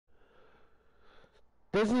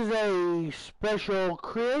This is a special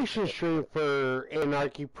creation stream for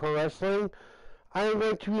Anarchy Pro Wrestling. I am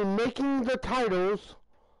going to be making the titles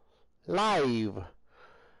live.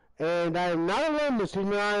 And I am not alone this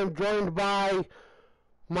evening. I am joined by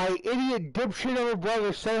my idiot dipshit of a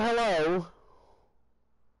brother. Say hello.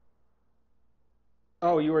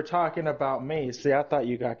 Oh, you were talking about me. See, I thought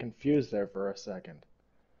you got confused there for a second.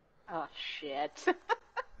 Oh, shit.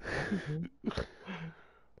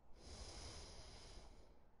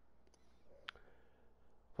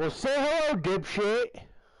 Well, say hello, dipshit.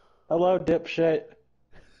 Hello, dipshit.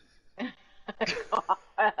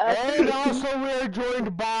 And also we are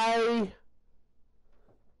joined by...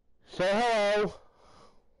 Say hello.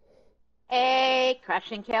 Hey,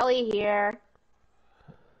 Crush and Kelly here.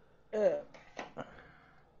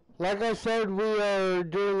 Like I said, we are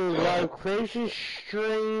doing a live creation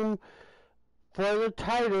stream for the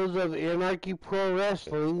titles of Anarchy Pro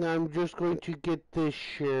Wrestling. I'm just going to get this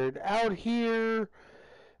shared out here.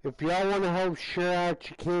 If y'all want to help share out,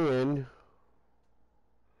 you can.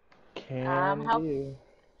 Can you?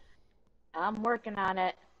 I'm working on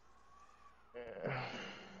it.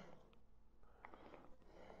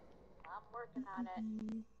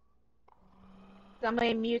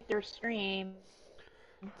 Somebody mute their stream.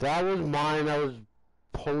 That was mine. I was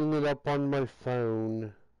pulling it up on my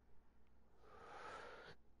phone.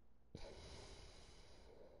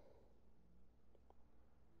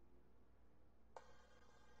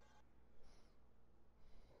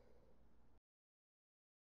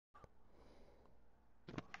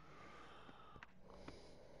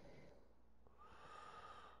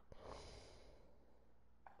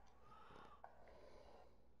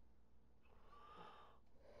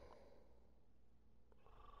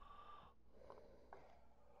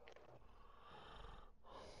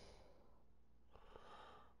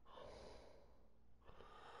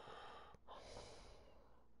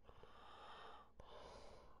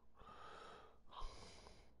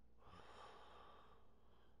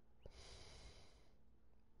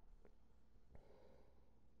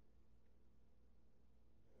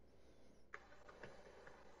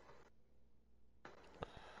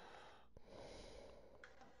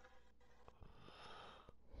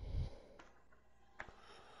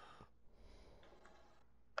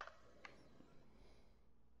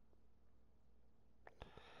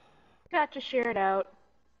 Got to share it out.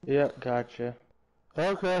 Yep, gotcha.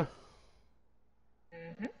 Okay.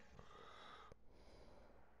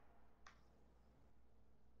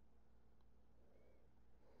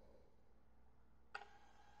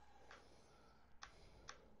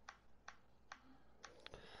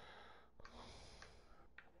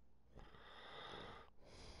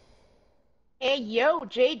 Hey, yo,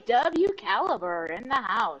 JW Caliber in the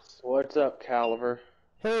house. What's up, Caliber?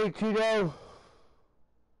 Hey, Tito.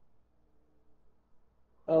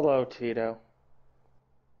 Hello, Tito.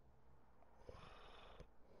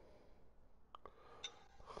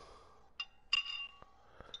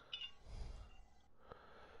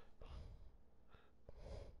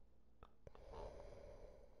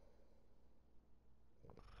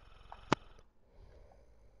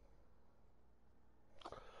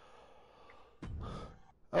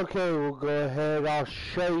 Okay, we'll go ahead. I'll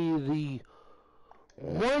show you the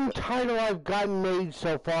one title I've gotten made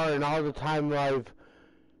so far in all the time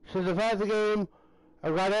since I've had the game.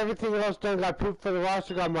 I've got everything else done. Got proof for the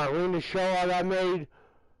roster. Got my arena show all that made.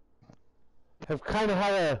 Have kind of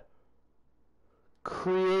had a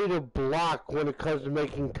creative block when it comes to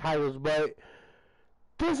making titles, but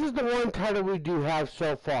this is the one title we do have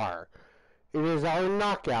so far. It is our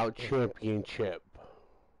Knockout Championship.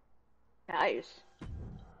 Nice.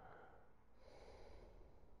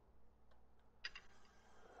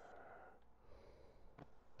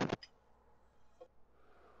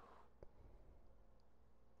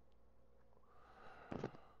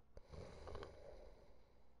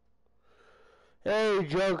 Hey,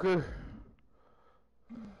 Joker.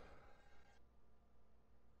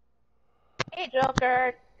 Hey,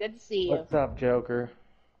 Joker. Good to see you. What's up, Joker?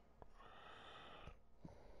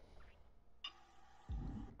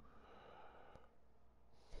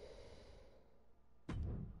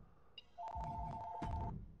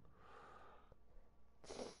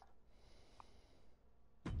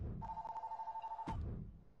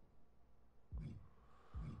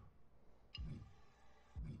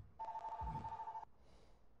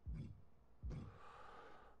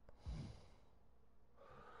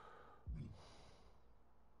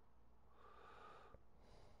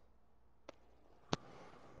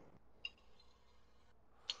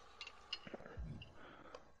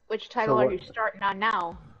 Which title are you starting on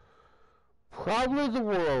now? Probably the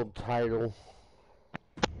world title.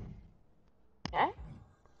 Okay.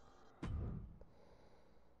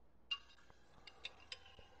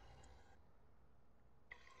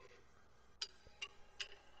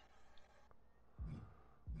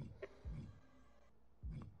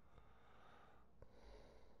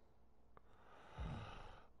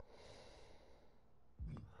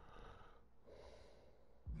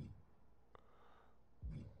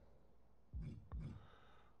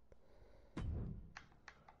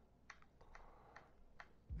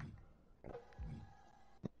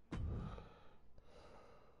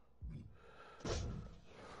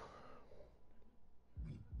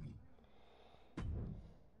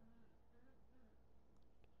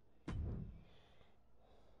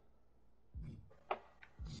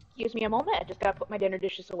 Excuse me a moment. I just gotta put my dinner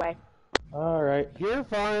dishes away. All right. You're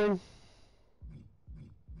fine.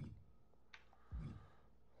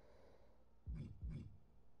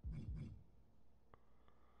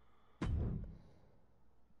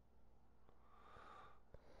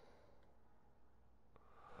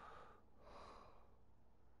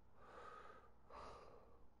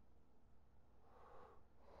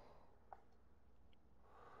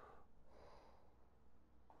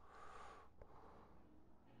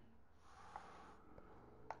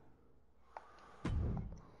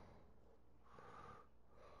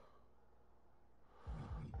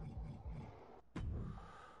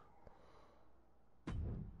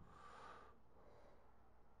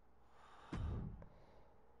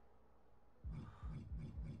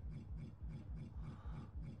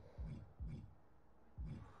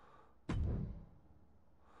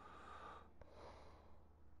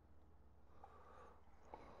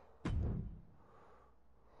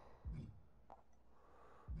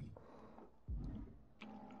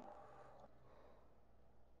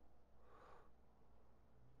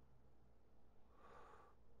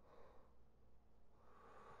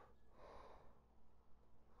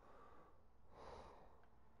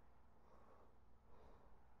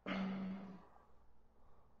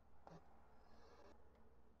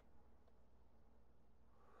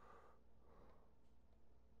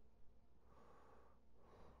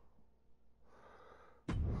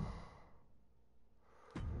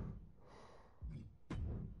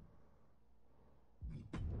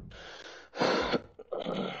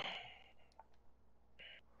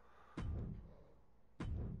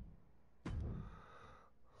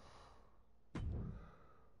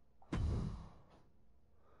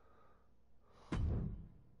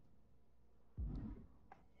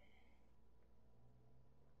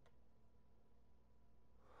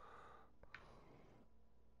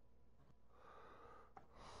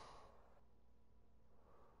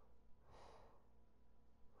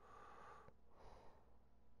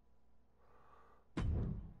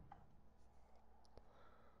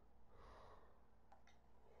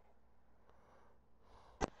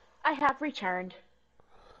 I have returned.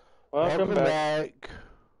 Welcome back.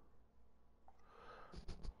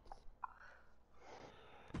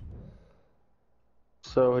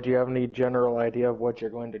 So, do you have any general idea of what you're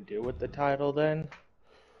going to do with the title then?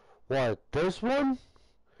 What, this one?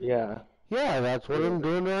 Yeah. Yeah, that's what I'm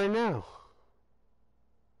doing right now.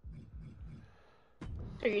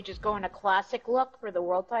 So you're just going a classic look for the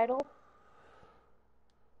world title?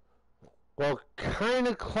 Well, kind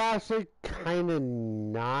of classic, kind of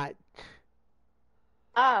not.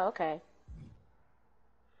 Oh, okay.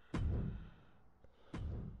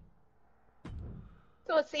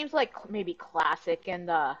 So it seems like maybe classic in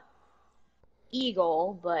the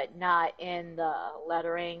eagle, but not in the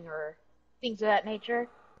lettering or things of that nature.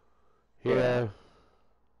 Yeah.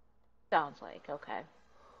 Sounds like, okay.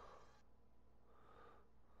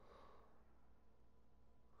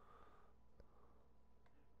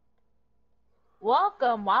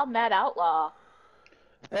 Welcome, Wild Mad Outlaw.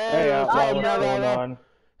 Hey, What's Outlaw, up, what's Matt going Outlaw? on?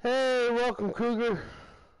 Hey, welcome, Cougar.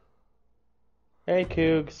 Hey,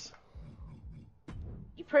 Cougs.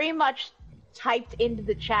 You pretty much typed into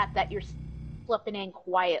the chat that you're flipping in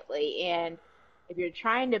quietly, and if you're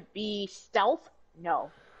trying to be stealth, no,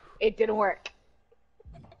 it didn't work.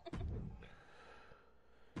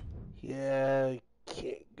 Yeah,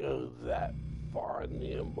 can't go that far in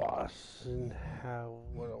the emboss and have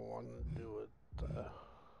what I want to do with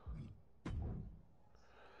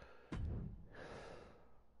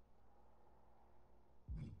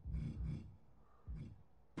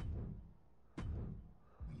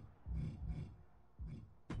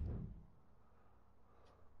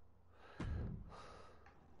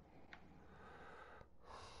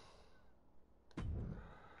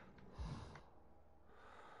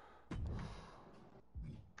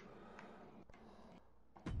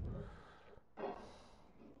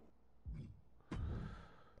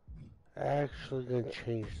actually gonna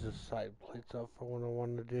change the side plates up for what I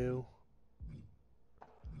want to do.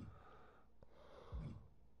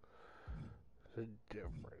 The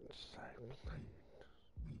different side plate.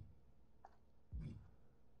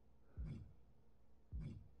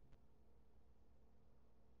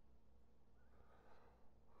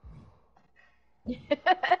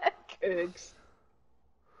 Cougs.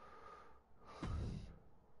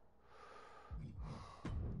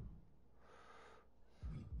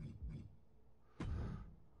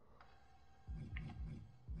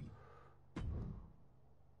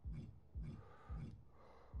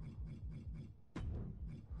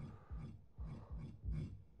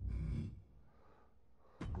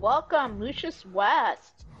 Welcome, Lucius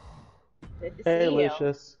West. Good to Hey, see you.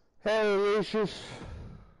 Lucius. Hey, Lucius.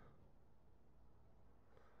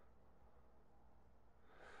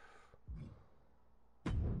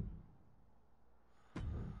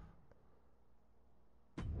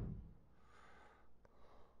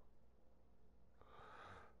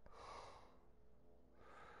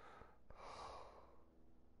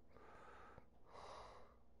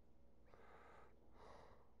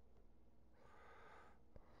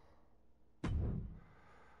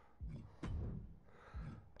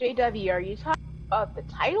 JW, are you talking about the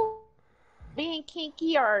title being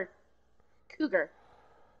kinky or cougar?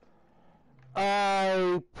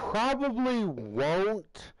 I probably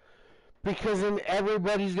won't, because then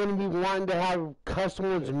everybody's going to be wanting to have custom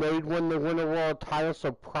ones made when they win a world title,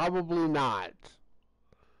 so probably not.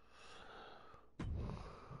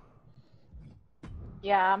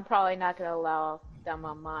 Yeah, I'm probably not gonna allow them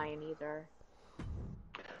on mine either.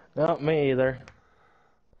 No, me either.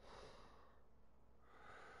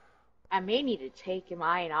 I may need to take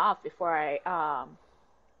mine off before I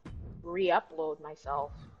re-upload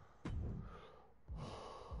myself.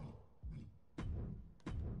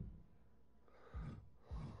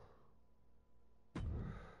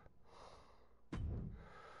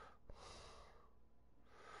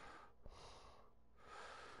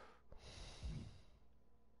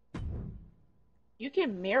 You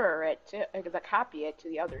can mirror it to copy it to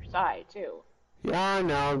the other side too. Yeah, I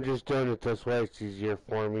know, I'm just doing it this way. It's easier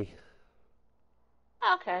for me.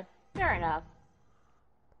 Okay, fair enough.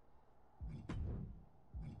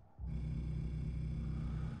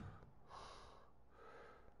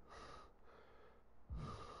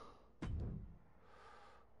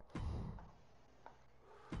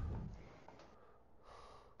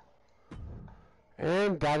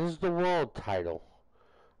 And that is the world title.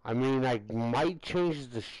 I mean, I might change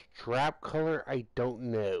the strap color. I don't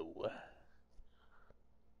know.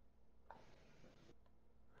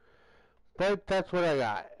 But that's what I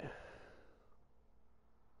got.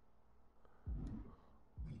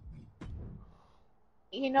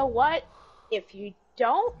 You know what? If you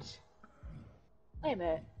don't... Wait a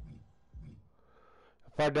minute.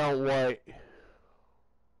 If I don't what?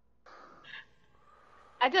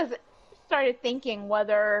 I just started thinking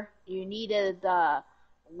whether you needed the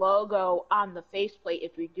logo on the faceplate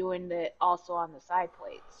if you're doing it also on the side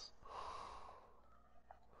plates.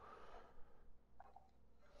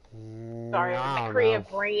 Sorry, I don't know.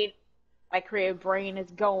 my creative brain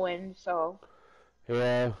is going, so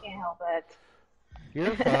Yeah, can't help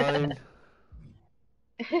you're it. fine.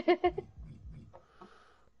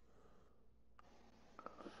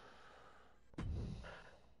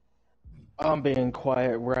 I'm being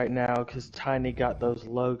quiet right now because Tiny got those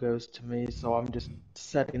logos to me, so I'm just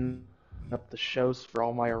setting up the shows for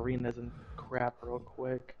all my arenas and crap real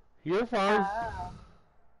quick. You're fine. Oh.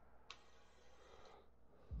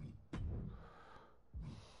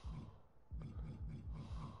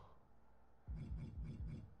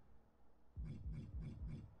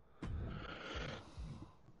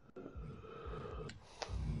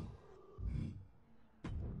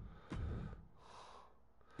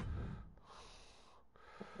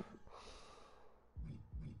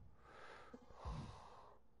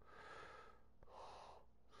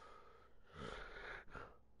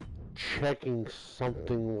 Checking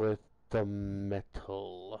something with the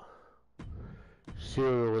metal. See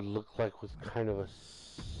what it would look like with kind of a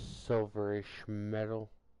silverish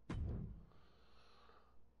metal.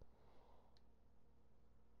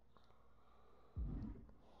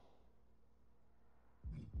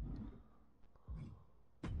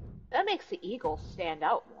 That makes the eagle stand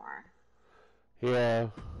out more. Yeah.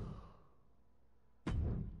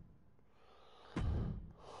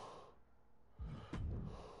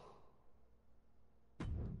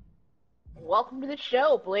 Welcome to the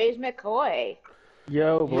show, Blaze McCoy.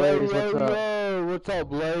 Yo, Blaze, what's up? Yo, what's up,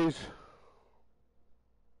 Blaze?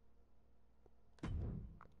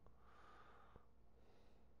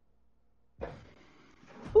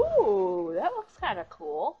 Ooh, that looks kind of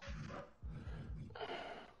cool.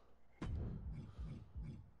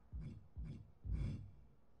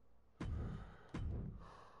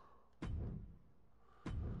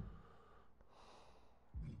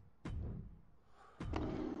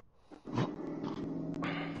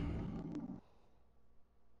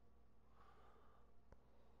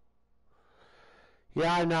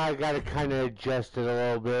 Yeah, I know, I gotta kind of adjust it a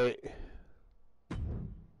little bit.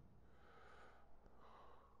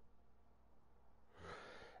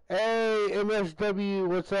 Hey, MSW,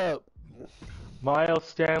 what's up? Miles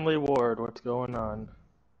Stanley Ward, what's going on?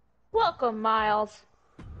 Welcome, Miles.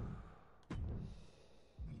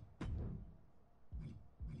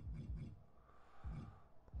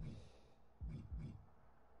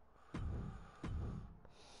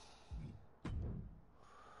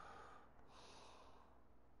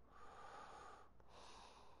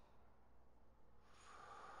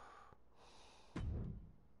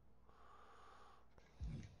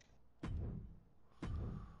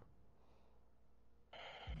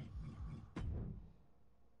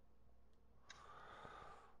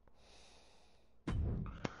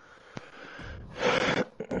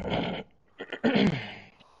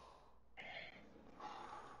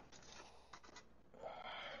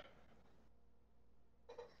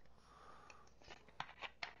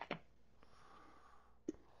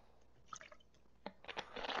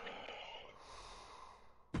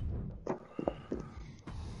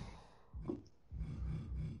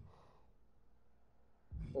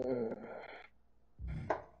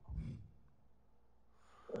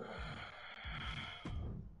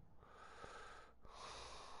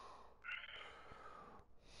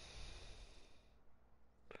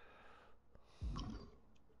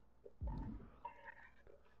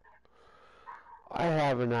 I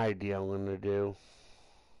have an idea I'm gonna do.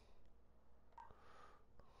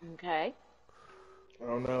 Okay. I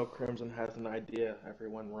don't know. Crimson has an idea.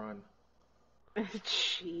 Everyone run.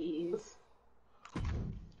 Jeez.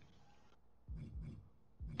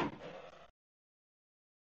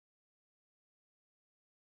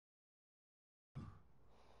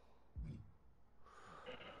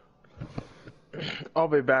 I'll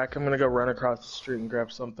be back. I'm gonna go run across the street and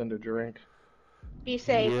grab something to drink. Be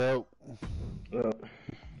safe. Yep.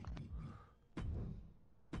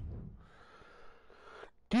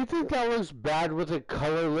 Do you think that looks bad with a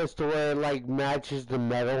colorless to where it like matches the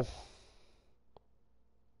metal?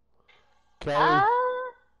 Kelly?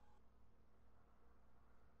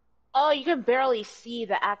 Oh, you can barely see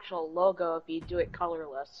the actual logo if you do it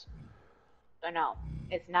colorless. So no,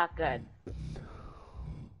 it's not good.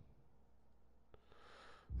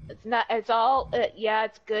 It's not. It's all. Yeah,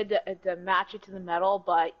 it's good to match it to the metal,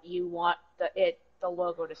 but you want the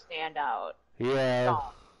logo to stand out. Yeah. Don't.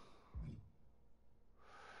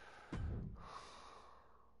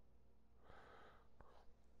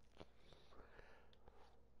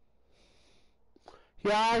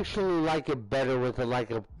 Yeah, I actually like it better with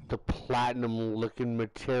the platinum looking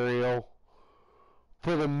material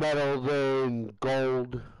for the metal than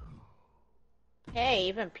gold. Hey,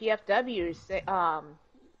 even PFW is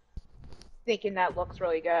thinking that looks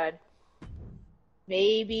really good.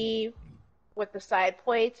 Maybe with the side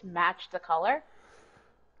plates match the color.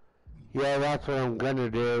 Yeah, that's what I'm gonna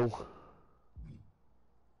do.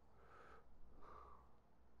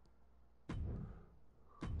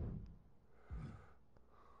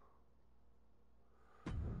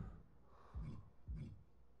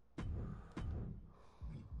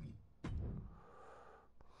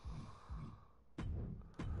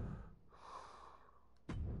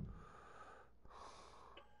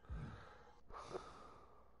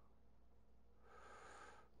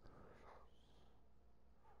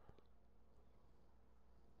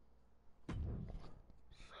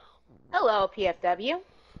 Hello, PFW.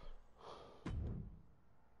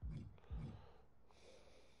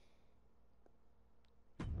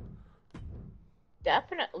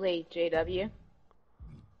 Definitely, JW.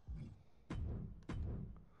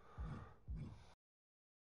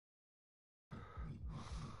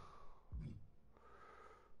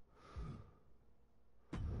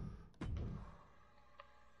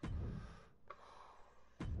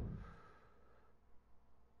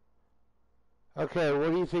 Okay, what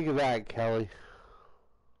do you think of that, Kelly?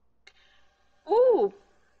 Ooh,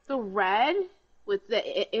 the red with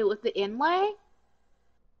the inlay.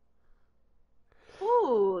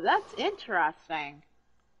 Ooh, that's interesting.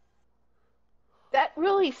 That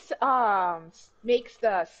really makes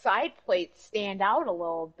the side plates stand out a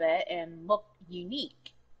little bit and look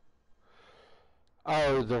unique.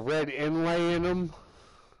 Oh, the red inlay in them?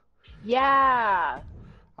 Yeah.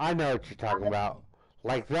 I know what you're talking about.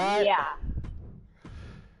 Like that? Yeah.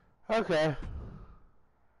 Okay.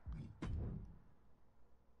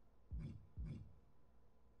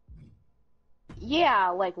 Yeah,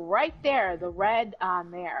 like right there, the red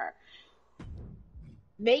on there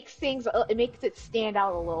it makes it stand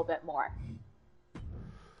out a little bit more.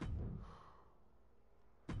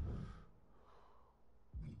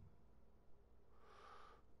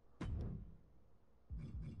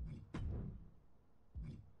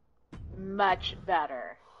 Much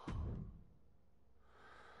better.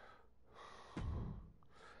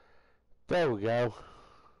 There we go.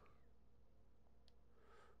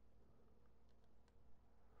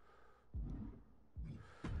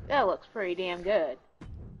 That looks pretty damn good.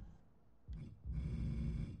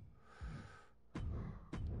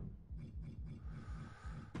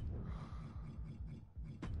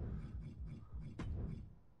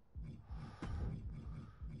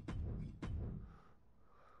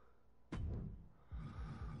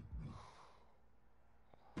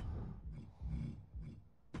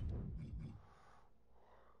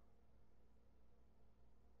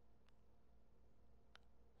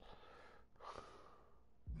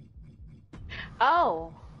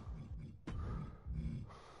 Oh,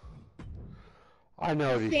 I know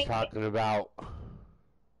I what he's think talking about.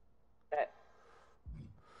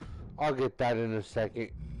 I'll get that in a second.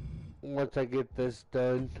 Once I get this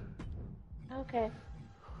done. okay.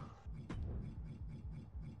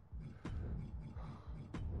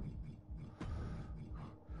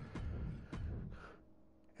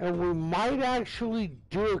 And we might actually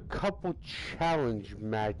do a couple challenge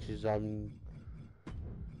matches on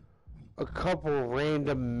a couple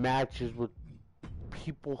random matches with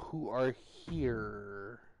people who are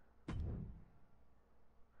here.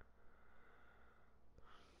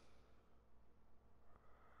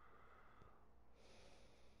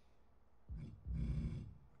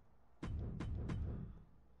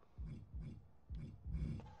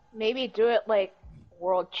 maybe do it like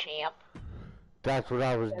world champ. That's what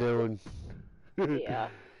I was doing. Yeah.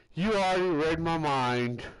 You already read my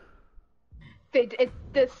mind.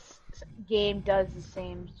 This game does the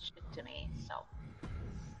same shit to me, so.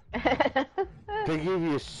 They give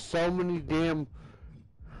you so many damn.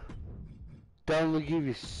 They only give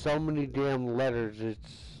you so many damn letters.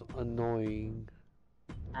 It's annoying.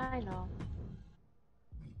 I know.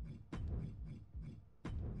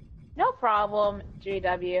 No problem,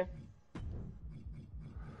 JW.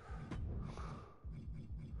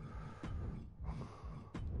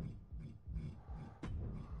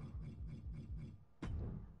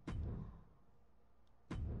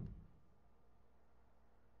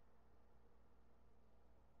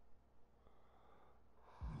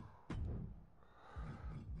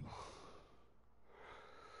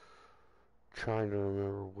 Trying to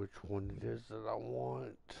remember which one it is that I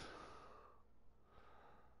want.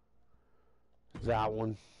 That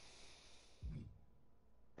one.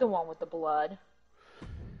 The one with the blood.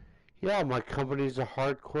 Yeah, my company's a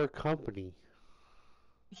hardcore company.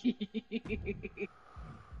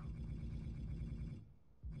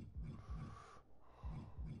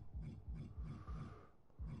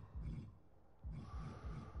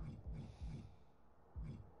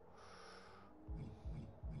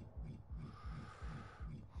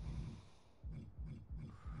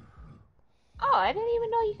 Oh, I didn't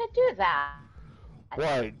even know you could do that.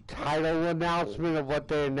 What? Title announcement of what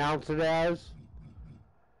they announce it as?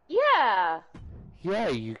 Yeah. Yeah,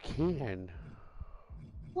 you can.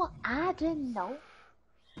 Well, I didn't know.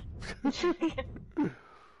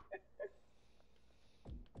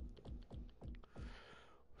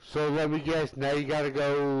 So let me guess, now you gotta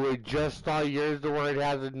go adjust all yours to where it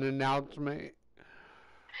has an announcement?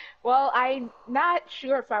 Well, I'm not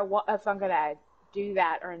sure if I'm gonna do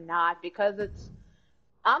that or not because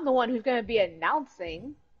I'm the one who's gonna be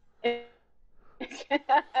announcing. Yeah,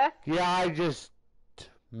 I just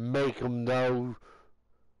make them though.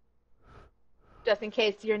 Just in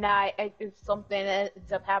case you're not, if something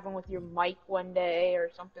ends up happening with your mic one day or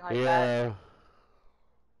something like that. Yeah.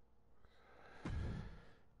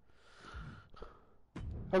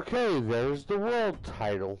 Okay, there's the world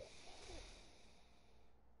title.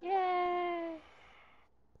 Yay!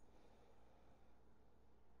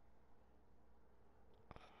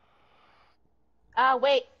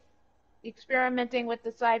 Wait. Experimenting with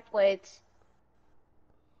the side plates.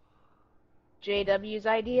 JW's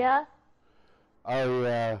idea? Oh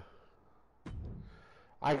yeah.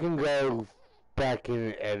 I can go back in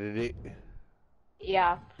and edit it.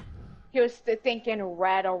 Yeah. He was thinking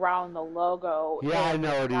red around the logo. Yeah, I and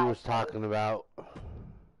know what he side was plate. talking about.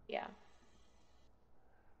 Yeah.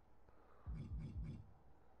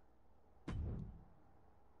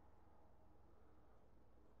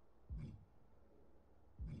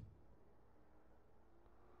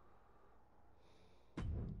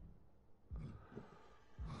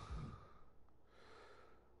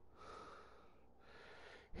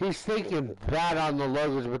 He's thinking that on the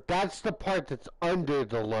logos, but that's the part that's under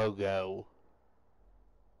the logo.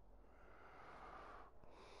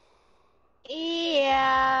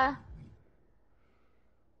 Yeah.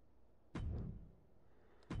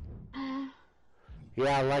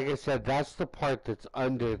 Yeah, like I said, that's the part that's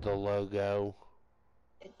under the logo.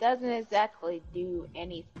 It doesn't exactly do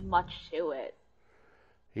any much to it.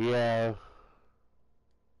 Yeah.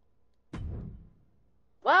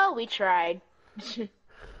 Well, we tried.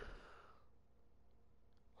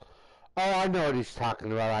 Oh, I know what he's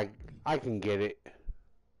talking about. I can get it. He's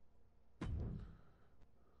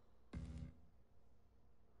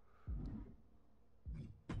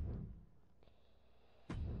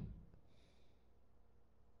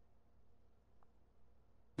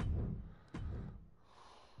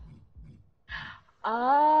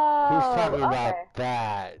Oh, talking okay. about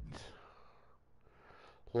that.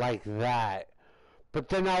 Like that. But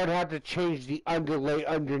then I would have to change the underlay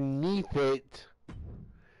underneath it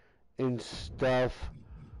and stuff,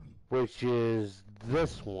 which is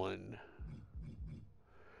this one.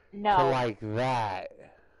 To No. like that.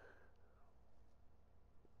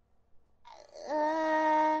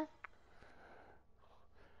 Uh,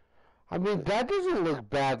 I mean, that doesn't look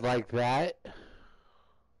bad like that.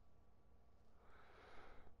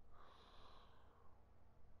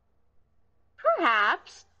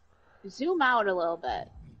 perhaps. Zoom out a little bit.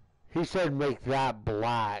 He said make that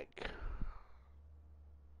black.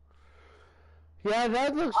 Yeah,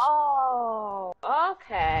 that looks... Oh,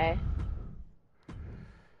 okay.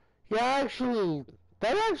 Yeah, actually,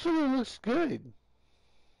 that actually looks good.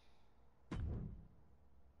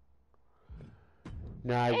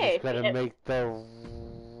 Now I Hey, just gotta make the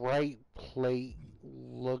right plate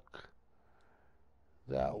look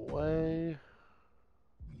that way.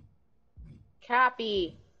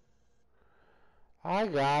 Copy. I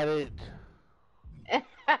got it.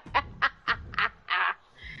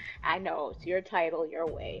 I know, it's your title, your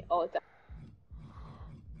way. Oh, it's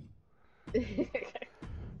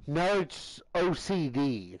No, it's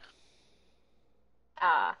OCD.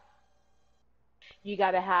 ah, you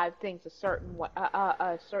got to have things a certain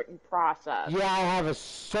a certain process. Yeah, I have a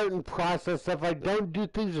certain process. If I don't do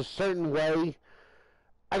things a certain way,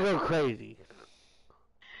 I go crazy.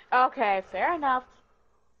 Okay, fair enough.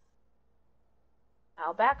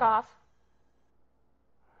 I'll back off.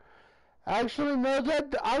 Actually, no,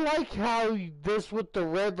 that I like how this with the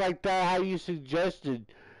red like that, how you suggested,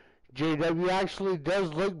 JW, actually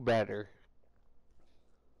does look better.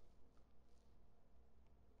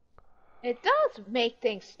 It does make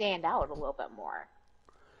things stand out a little bit more.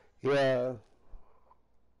 Yeah.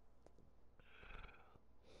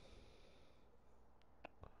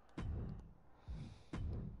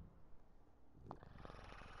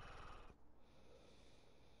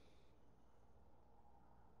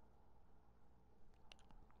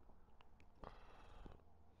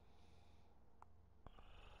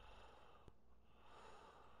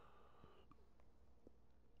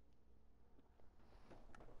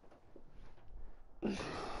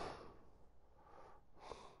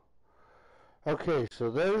 Okay,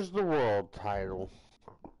 so there's the world title.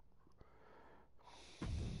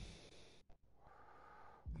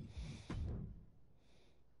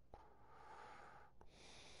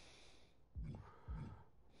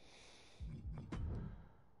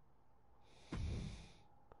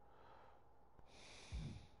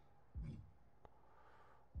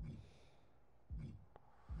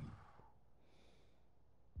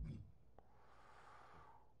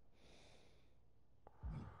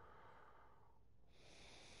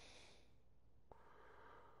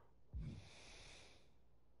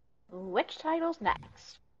 Which title's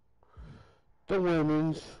next? The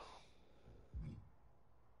women's.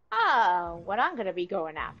 Ah, what I'm gonna be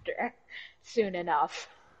going after soon enough.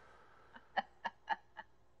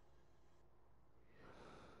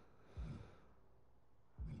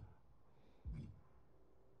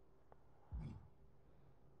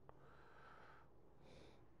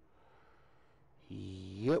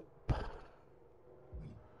 Yep.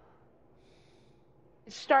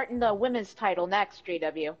 Starting the women's title next,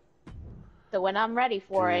 JW. So when I'm ready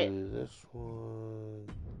for it. Do this one.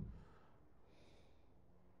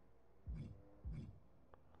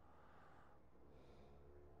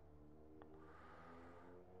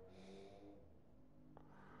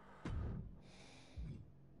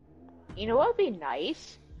 You know what would be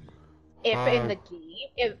nice? If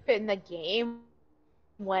in the game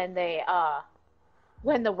when they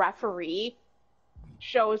when the referee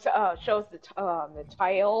shows the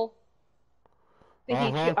title, he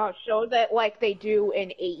shows it like they do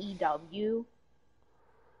in AEW,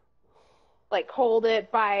 like hold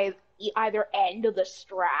it by either end of the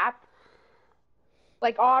strap,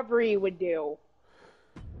 like Aubrey would do.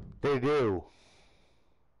 They do.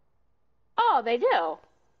 Oh, they do.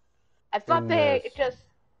 I thought they this. just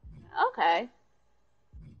okay.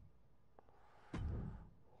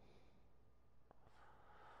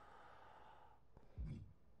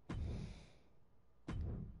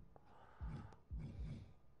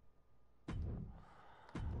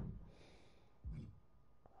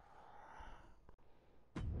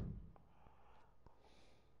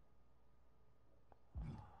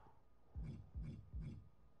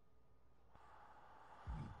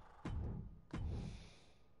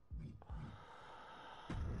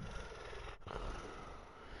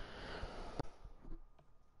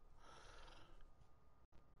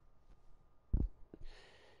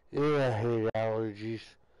 Yeah, I hate allergies.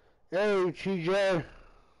 Hey, TJ.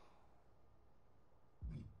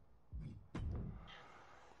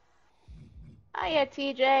 Hiya,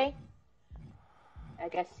 TJ. I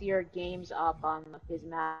guess your game's up on his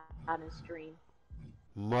Madden stream.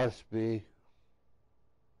 Must be.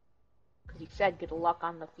 Because he said good luck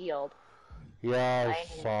on the field. Yeah,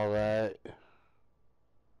 I saw that.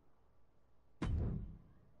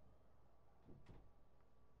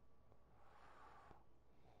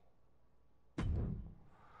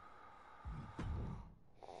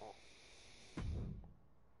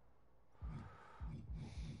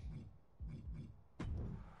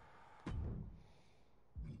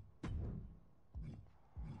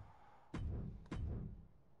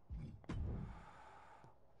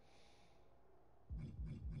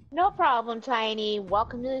 No problem, Tiny.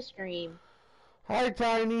 Welcome to the stream. Hi,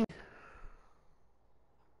 Tiny.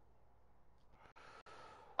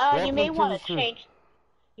 You may want to change.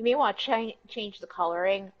 You may want to change the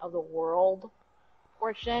coloring of the world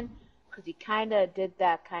portion because he kind of did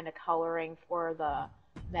that kind of coloring for the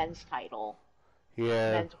men's title,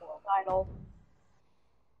 Yeah. men's world title.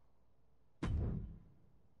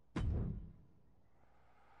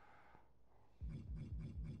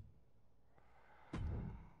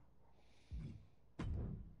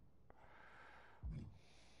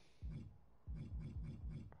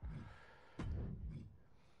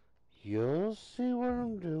 You'll see what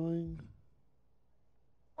I'm doing.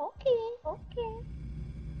 Okay, okay.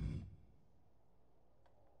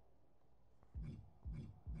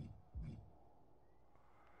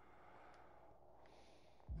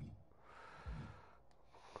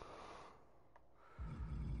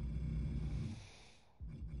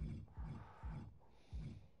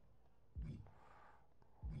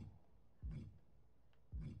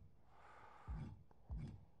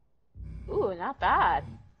 Ooh, not bad.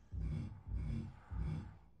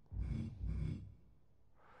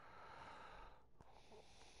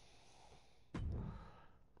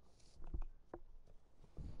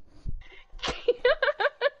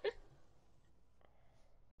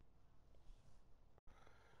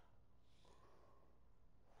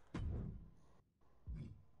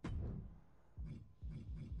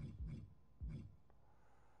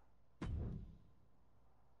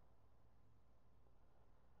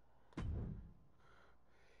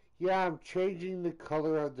 Yeah, I'm changing the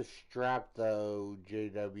color of the strap though,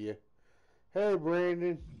 JW. Hey,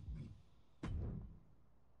 Brandon.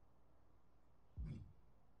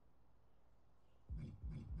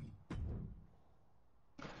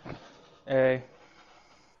 Hey.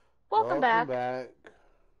 Welcome Welcome back. back.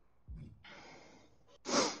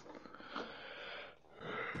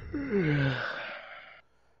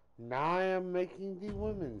 Now I am making the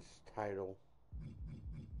women's title.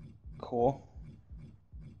 Cool.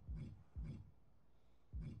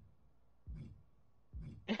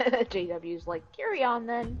 JW's like, carry on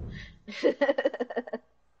then.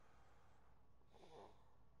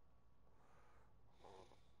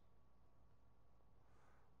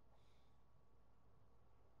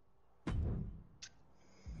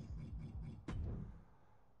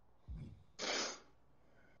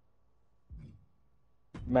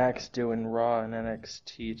 Max doing Raw and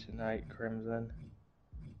NXT tonight, Crimson.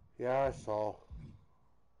 Yeah, I saw.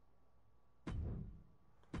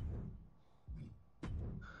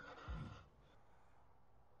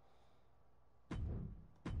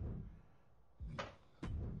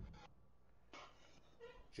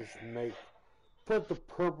 Just put the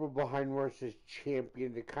purple behind where it says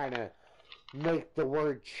champion to kind of make the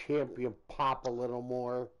word champion pop a little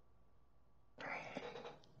more.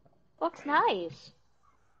 Looks nice.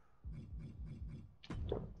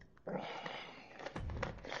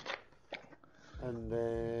 And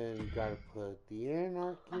then gotta put the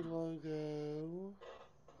Anarchy logo.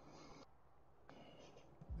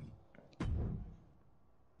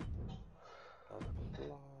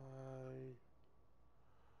 Apply.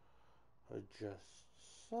 Adjust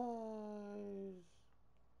size.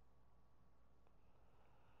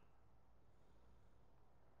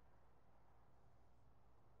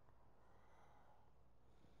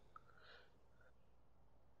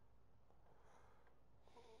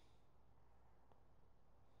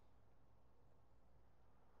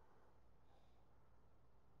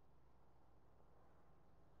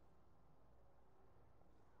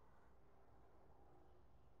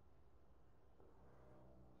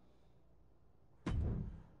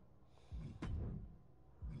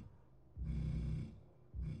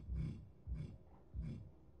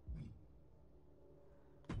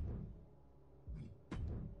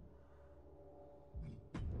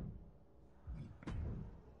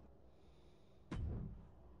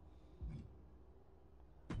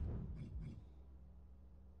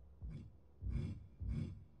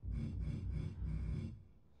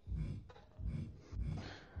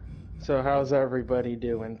 So how's everybody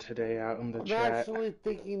doing today out in the I'm chat? actually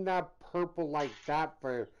thinking that purple like that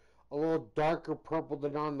for a little darker purple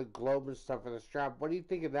than on the globe and stuff in the strap. What do you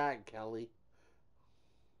think of that, Kelly?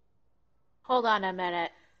 Hold on a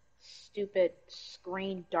minute. Stupid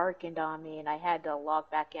screen darkened on me and I had to log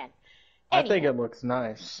back in. I think Anywho, it looks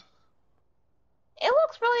nice. it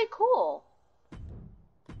looks really cool.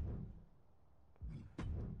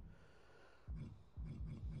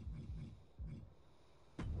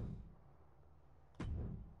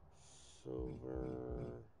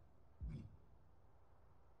 Silver.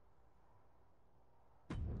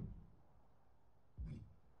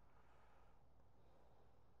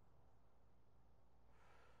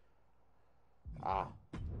 Ah,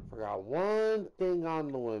 forgot one thing on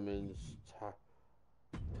the women's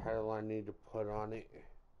title I need to put on it.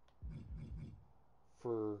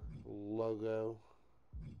 for logo.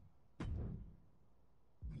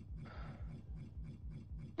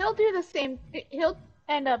 He'll do the same. He'll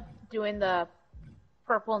end up doing the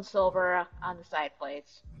purple and silver on the side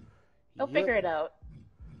plates. He'll Yep. figure it out.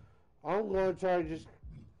 I'm going to try. I just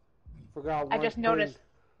forgot I one just thing. noticed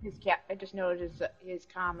I just noticed his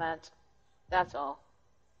comment. That's all.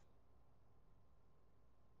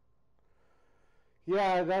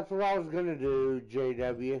 Yeah, that's what I was going to do,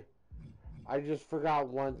 JW. I just forgot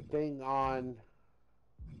one thing on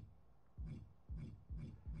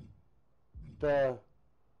the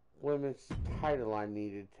women's title I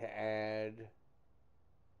needed to add.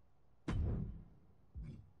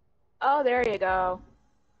 Oh, there you go.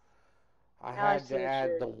 I Now I had see to what add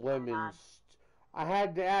you're the going on. women's. I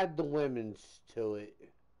had to add the women's to it.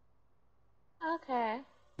 Okay.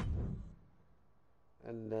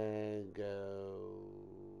 And then go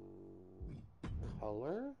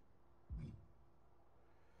color.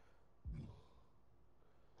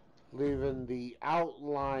 Leaving the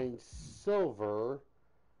outline silver.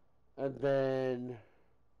 And then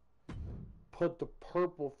put the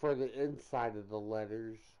purple for the inside of the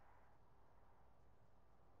letters.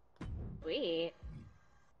 Sweet.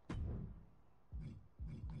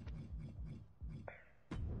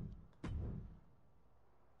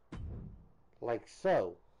 Like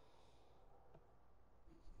so.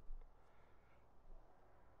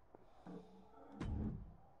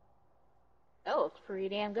 That looks pretty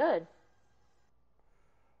damn good.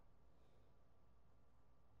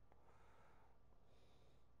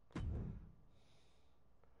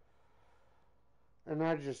 And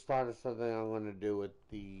I just thought of something I'm going to do with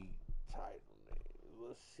the title name.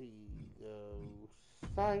 Let's see. Go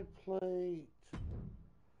side plate.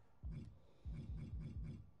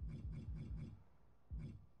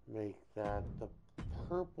 Make that the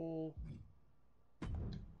purple.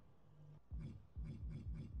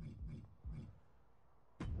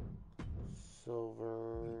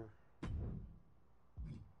 Silver.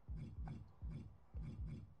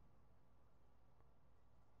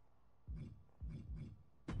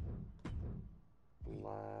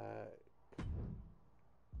 Black.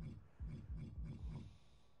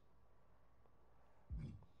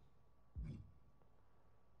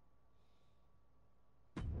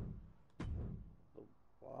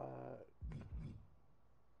 Black.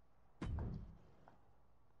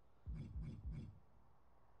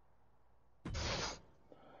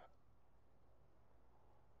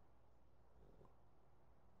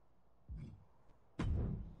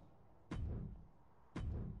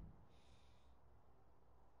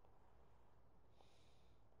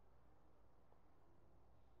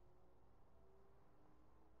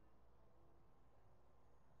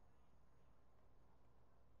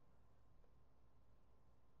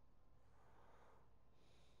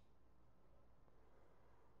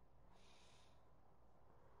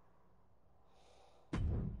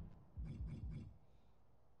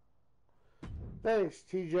 Thanks,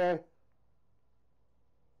 TJ.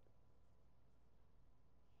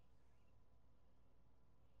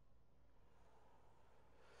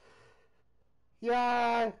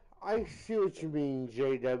 Yeah, I see what you mean,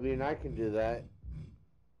 JW, and I can do that.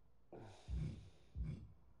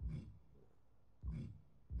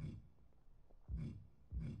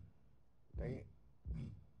 Dang it.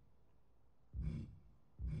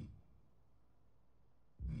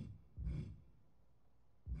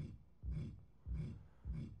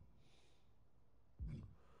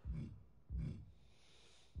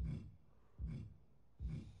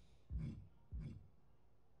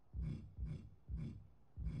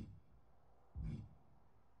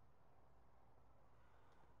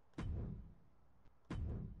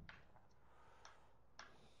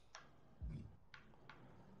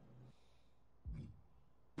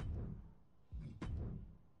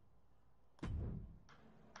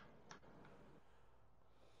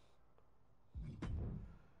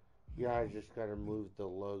 Yeah, I just gotta move the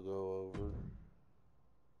logo over.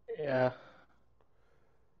 Yeah.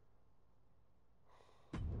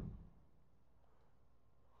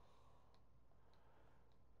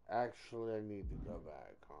 Actually, I need to go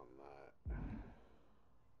back on that.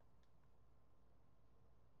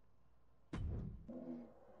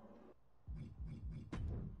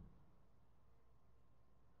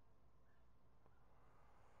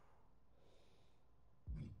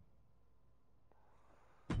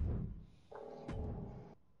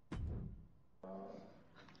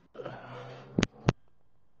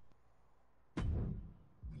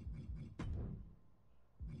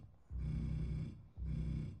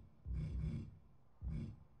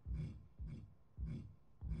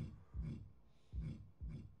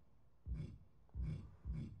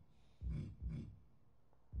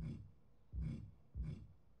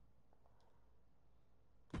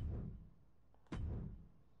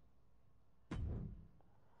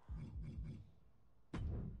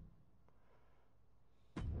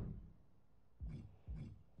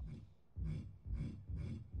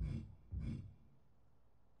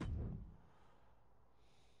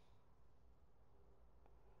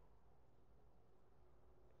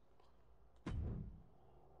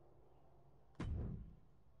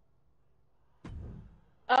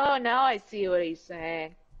 Oh, now I see what he's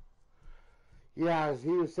saying. Yeah, as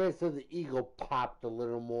he was saying, so the eagle popped a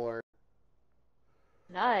little more,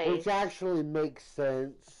 which Nice. actually makes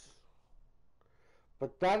sense.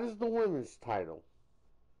 But that is the women's title.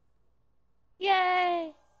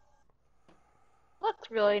 Yay! Looks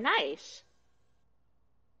really nice.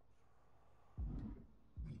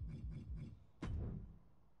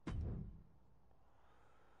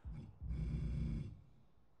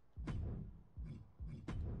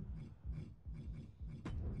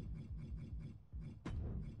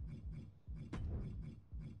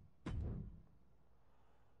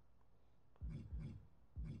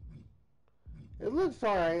 It looks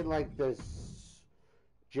alright like this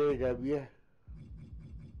JW.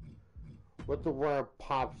 With the where it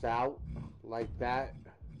pops out like that.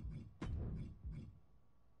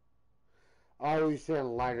 Always saying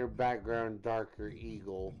lighter background, darker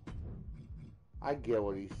eagle. I get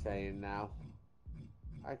what he's saying now.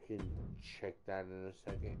 I can check that in a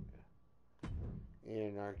second.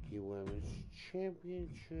 Anarchy Women's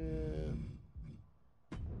Championship.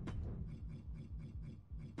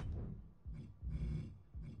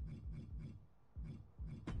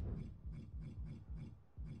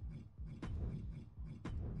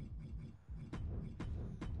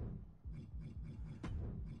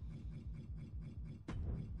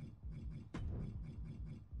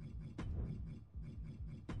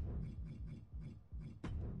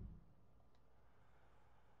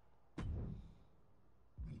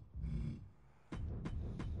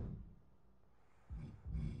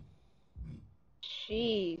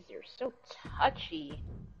 Jeez, you're so touchy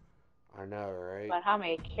I know, right? about how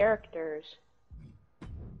many characters.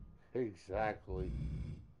 Exactly.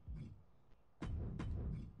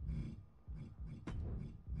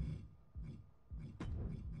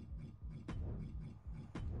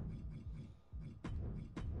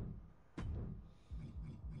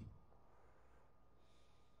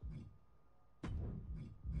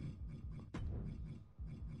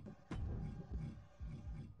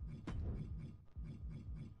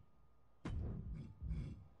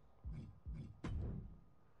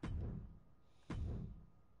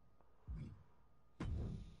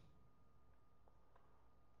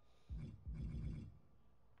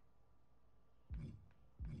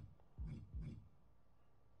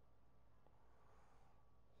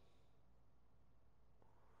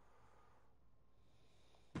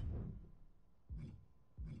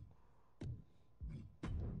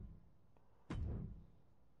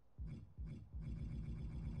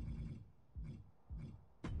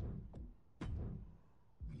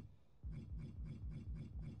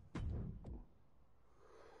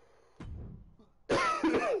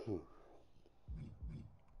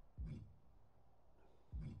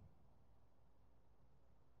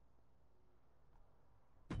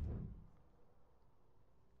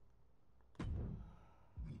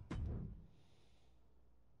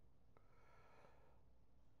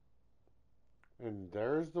 And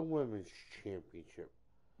there's the women's championship.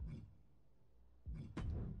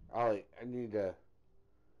 Oh, I need to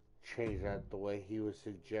change that the way he was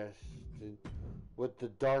suggesting. With the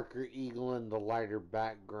darker eagle and the lighter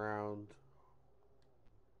background.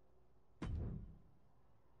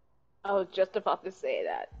 I was just about to say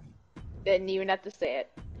that. Didn't even have to say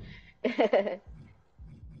it.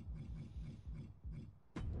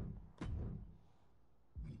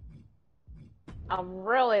 I'm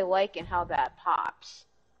really liking how that pops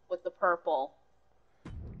with the purple.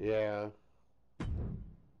 Yeah.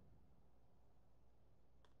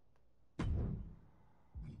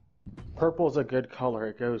 Purple's a good color.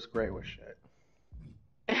 It goes great with shit.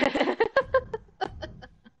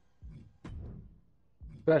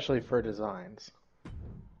 Especially for designs.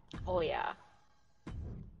 Oh yeah.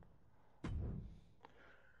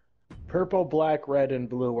 Purple, black, red, and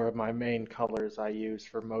blue are my main colors I use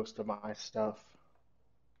for most of my stuff.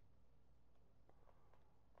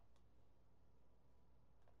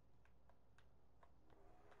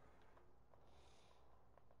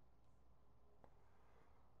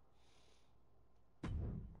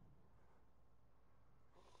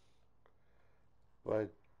 But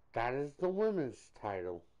that is the women's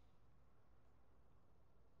title.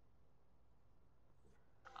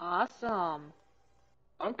 Awesome.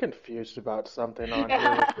 I'm confused about something on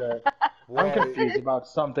here with the. I'm What? confused about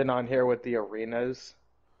something on here with the arenas.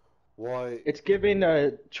 What? It's giving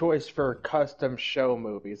a choice for custom show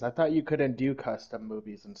movies. I thought you couldn't do custom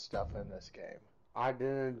movies and stuff in this game. I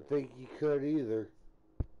didn't think you could either.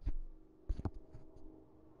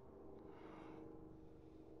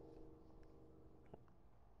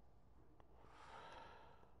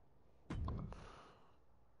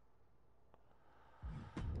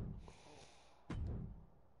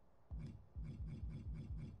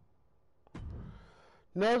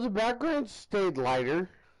 No, the background stayed lighter.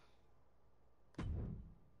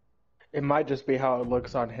 It might just be how it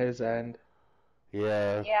looks on his end.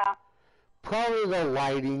 Yeah. Yeah. Probably the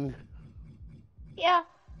lighting. Yeah.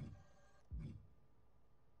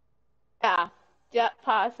 Yeah. Yeah,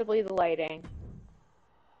 possibly the lighting.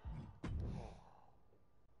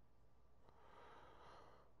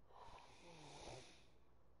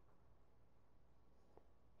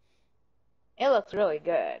 It looks really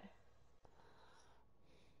good.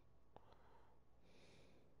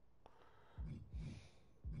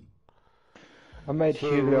 I made So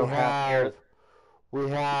Hugo happier. we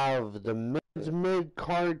have the men's mid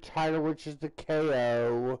card title, which is the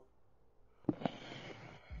KO.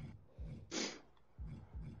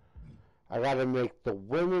 I gotta make the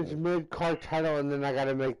women's mid card title, and then I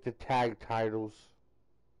gotta make the tag titles.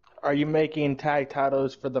 Are you making tag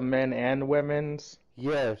titles for the men and women's?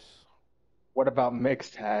 Yes. What about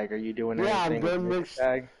mixed tag? Are you doing Yeah, I'm anything with doing mixed mixed.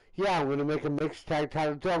 tag? Yeah, I'm gonna make a mixed tag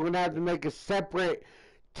title too. I'm gonna have to make a separate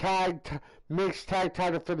mixed tag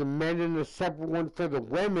title for the men and a separate one for the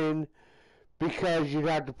women because you'd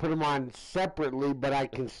have to put them on separately. But I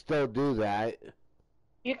can still do that.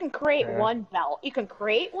 You can create Yeah. one belt. You can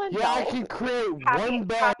create one Yeah, I belt, can create one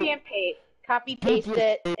belt, copy paste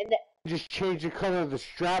duplicate, it, and then just change the color of the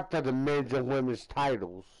strap for the men's and women's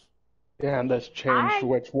titles. Yeah, and that's changed I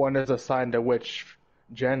which one is assigned to which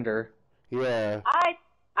gender. Yeah. I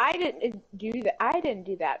I didn't do that. I didn't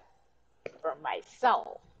do that for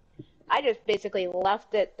myself. I just basically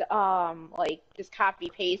left it like just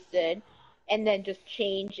copy pasted and then just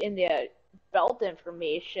change in the belt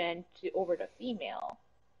information to over to female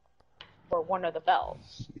for one of the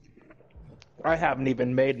belts. I haven't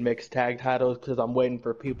even made mixed tag titles because I'm waiting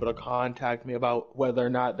for people to contact me about whether or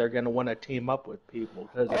not they're going to want to team up with people.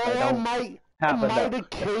 Because if I Oh, don't I have might enough,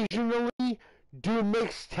 occasionally do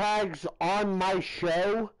mixed tags on my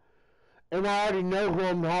show, and I already know who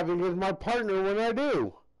I'm having as my partner when I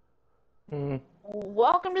do. mm,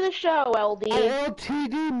 Welcome to the show, LD. My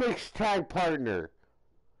LTD mixed tag partner,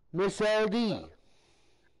 Miss LD.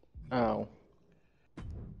 oh,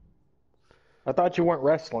 I thought you weren't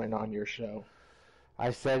wrestling on your show.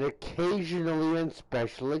 I said occasionally on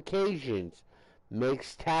special occasions.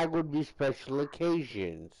 Mixed tag would be special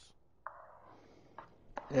occasions.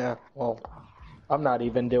 Yeah, well, I'm not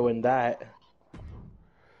even doing that.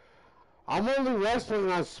 I'm only wrestling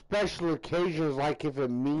on special occasions, like if it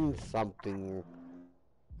means something.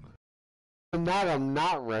 And that I'm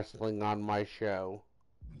not wrestling on my show.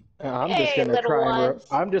 Hey, little ones.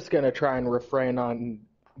 I'm just gonna try and refrain on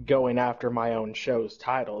going after my own show's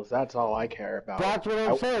titles. That's all I care about. That's what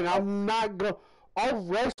I'm saying. I'm not go. I'll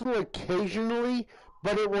wrestle occasionally,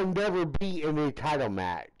 but it will never be in a title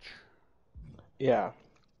match. Yeah.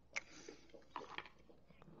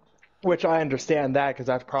 Which I understand that because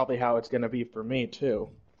that's probably how it's going to be for me too.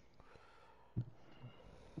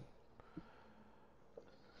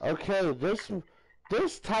 Okay,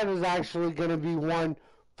 this title is actually going to be one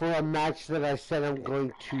for a match that I said I'm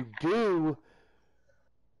going to do.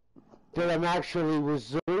 That I'm actually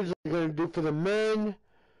was originally going to do for the men,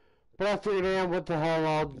 but I figured out what the hell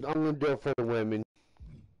I'm going to do it for the women.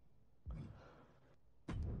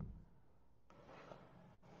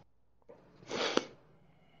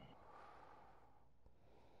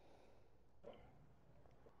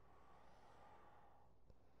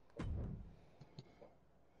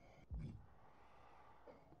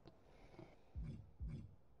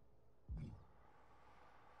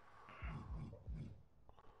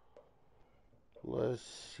 Let's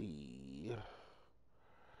see.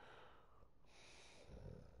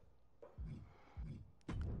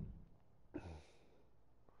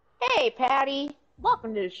 Hey, Patty.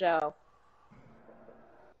 Welcome to the show.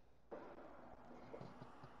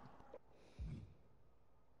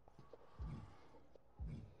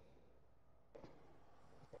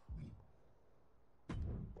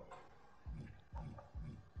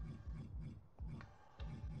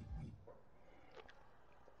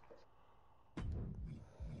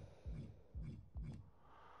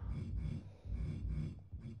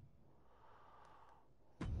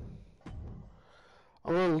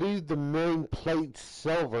 I'm going to leave the main plate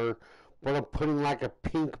silver, but I'm putting like a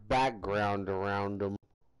pink background around them.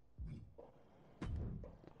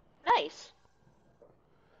 Nice.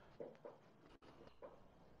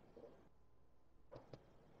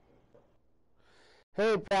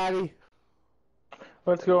 Hey, Patty.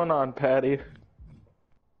 What's going on, Patty?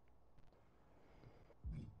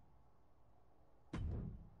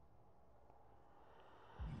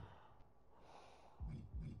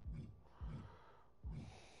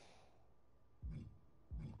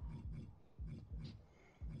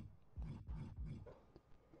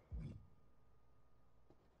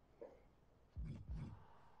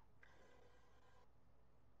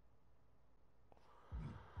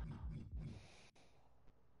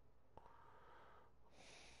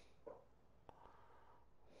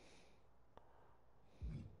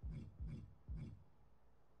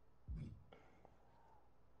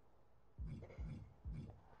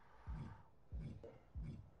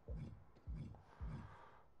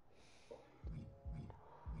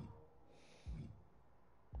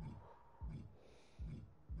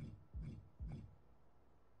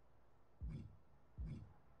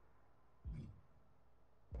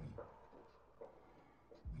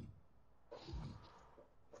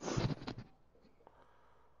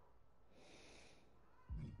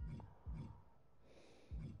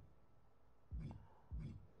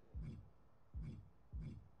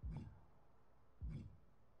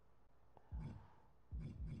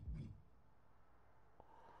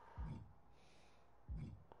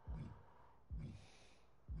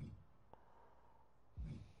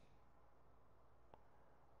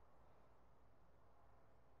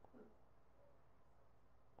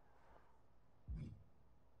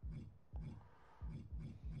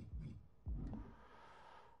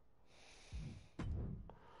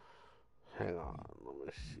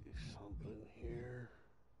 I see something here.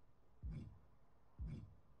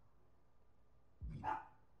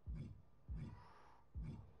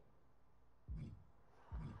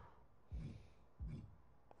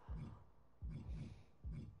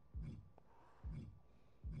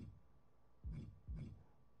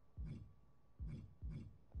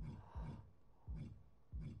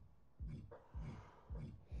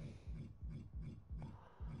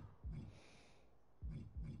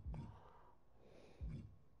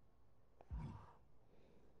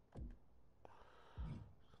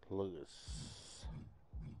 Look at this.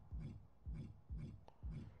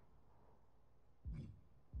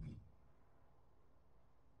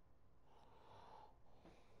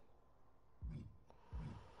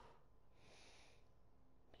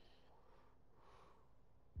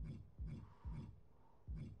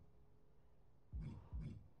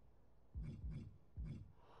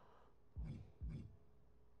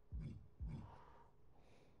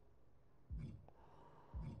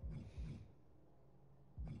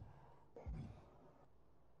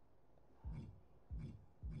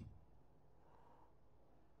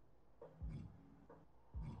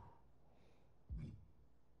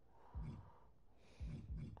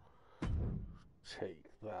 Take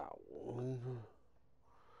that one.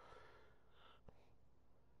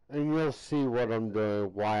 And you'll see what I'm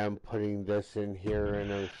doing, why I'm putting this in here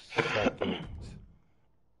in a second.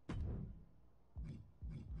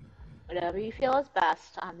 Whatever you feel is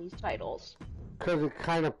best on these titles. Because it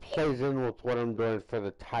kind of plays in with what I'm doing for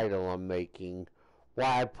the title I'm making.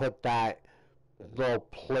 Why I put that little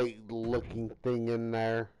plate looking thing in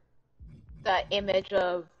there. The image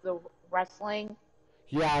of the wrestling.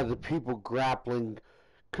 Yeah, the people grappling.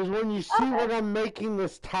 Because when you see what I'm making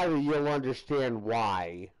this title, you'll understand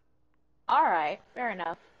why. Alright, fair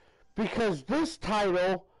enough. Because this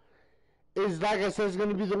title is, like I said, is going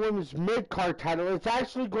to be the women's mid-card title. It's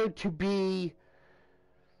actually going to be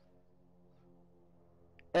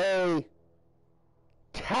a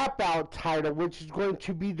tap-out title, which is going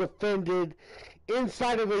to be defended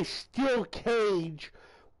inside of a steel cage.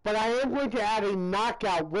 But I am going to add a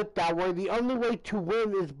knockout with that, where the only way to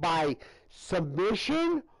win is by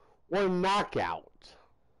submission or knockout.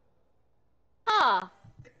 Huh.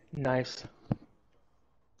 Nice.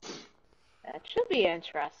 That should be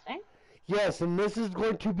interesting. Yes, and this is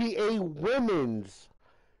going to be a women's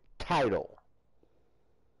title.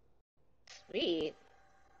 Sweet.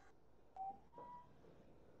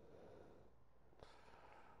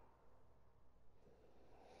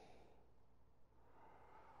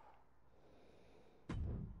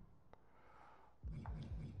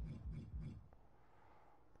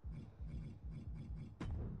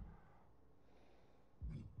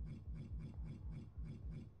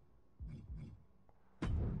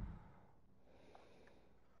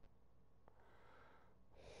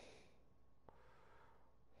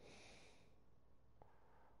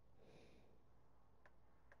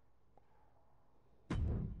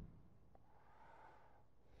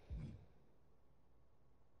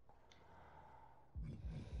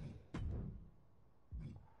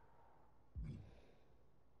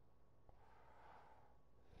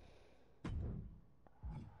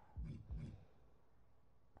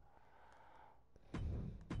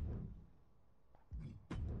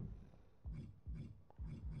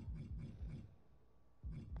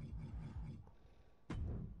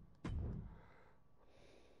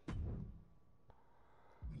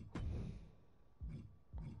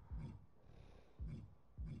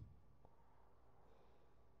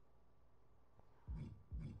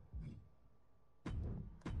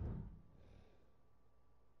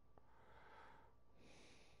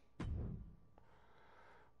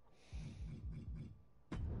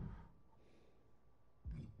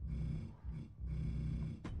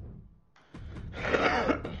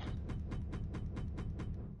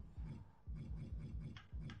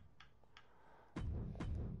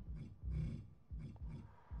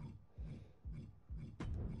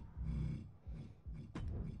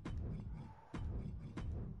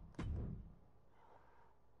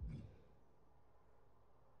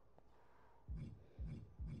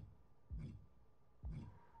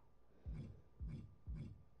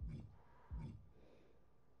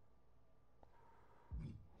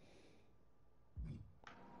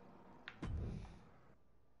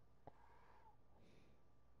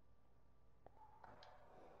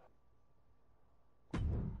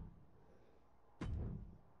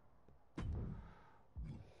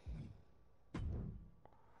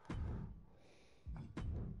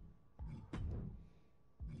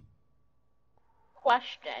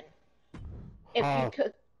 Question.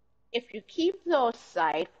 If you keep those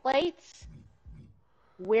side plates,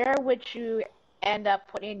 where would you end up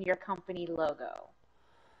putting your company logo?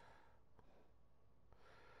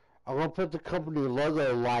 I'm gonna put the company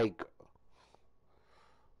logo like.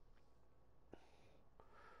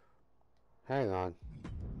 Hang on.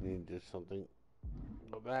 Need to do something.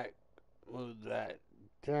 Go back. Move that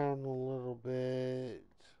down a little bit.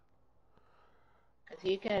 Because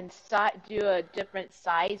you can do a different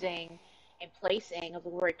sizing and placing of the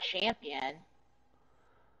word champion,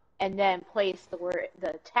 and then place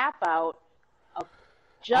the tap out of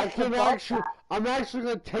just above that. I'm actually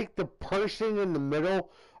gonna take the person in the middle.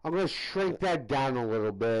 I'm gonna shrink that down a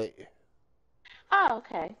little bit. Oh,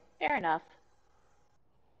 okay. Fair enough.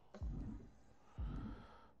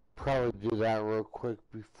 Probably do that real quick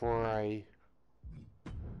before I.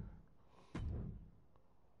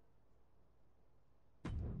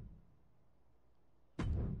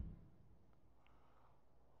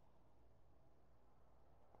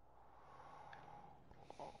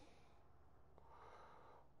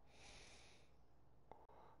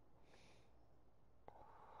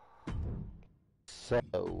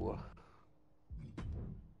 So.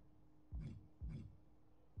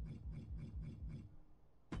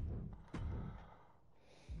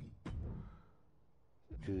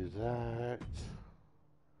 Do that.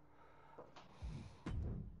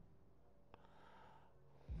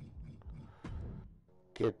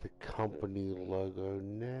 Get the company logo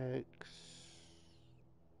next.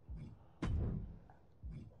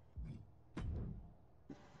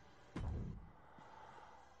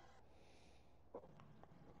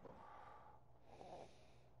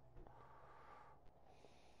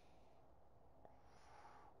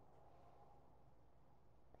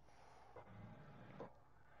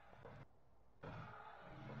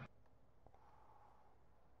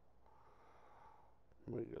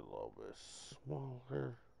 Make it a little bit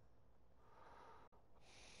smaller.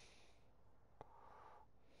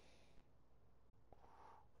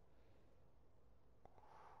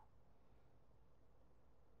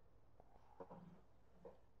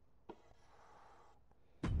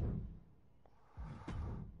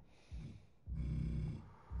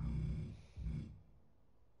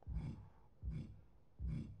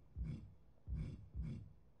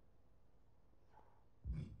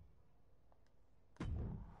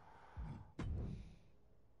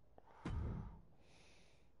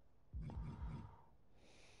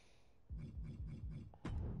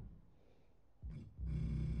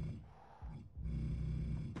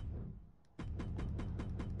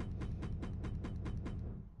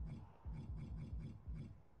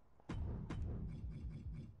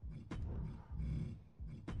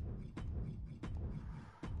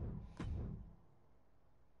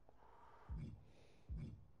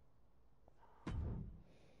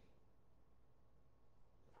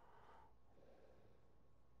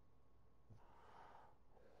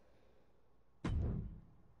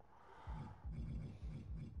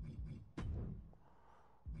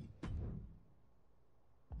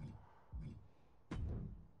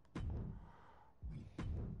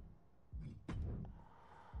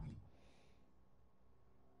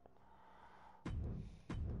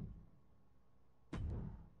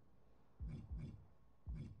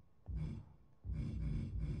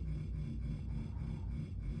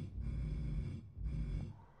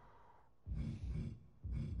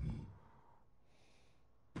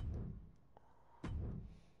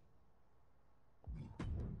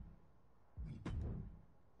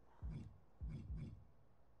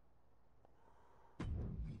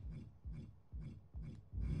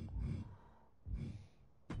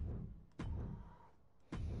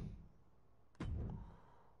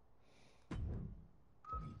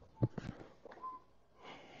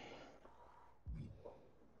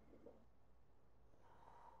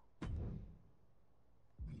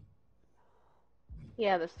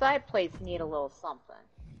 Yeah, the side plates need a little something.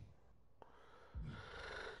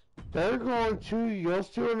 They're going to. You'll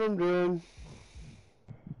see what I'm doing.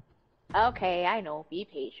 Okay, I know. Be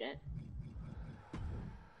patient.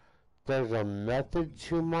 There's a method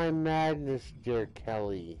to my madness, dear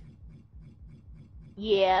Kelly.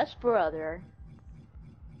 Yes, brother.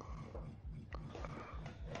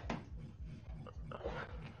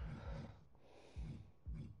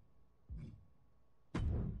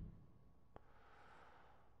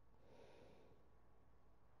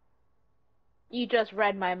 You just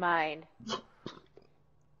read my mind.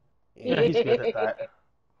 Yeah, he's good at that.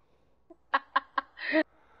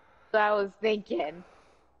 I was thinking.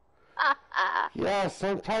 Yeah,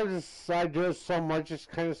 sometimes I do it so much it's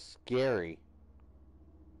kind of scary.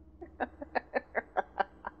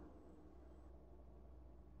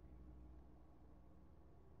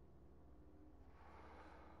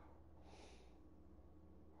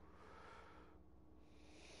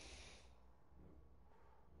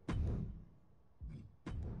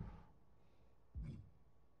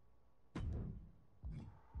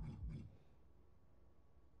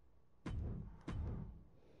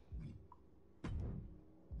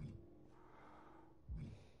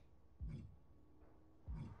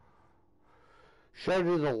 Should I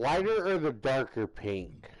do the lighter or the darker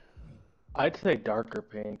pink? I'd say darker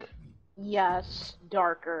pink. Yes,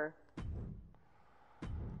 darker.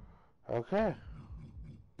 Okay.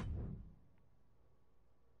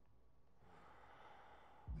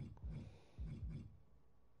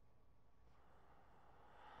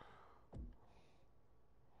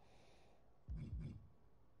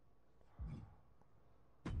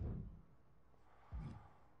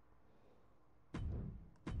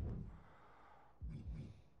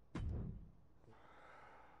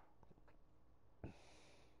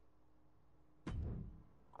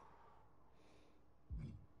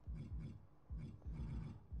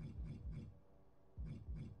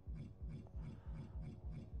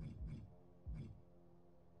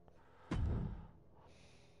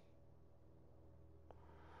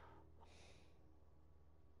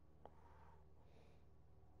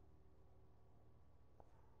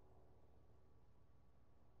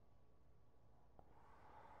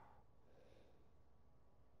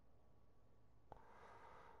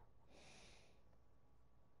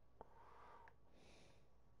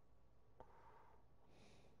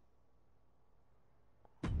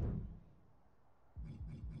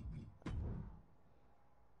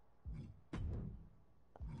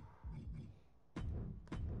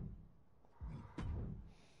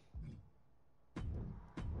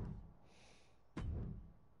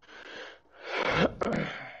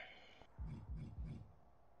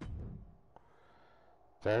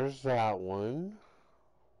 There's that one.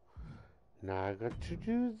 Now I got to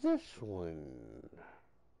do this one.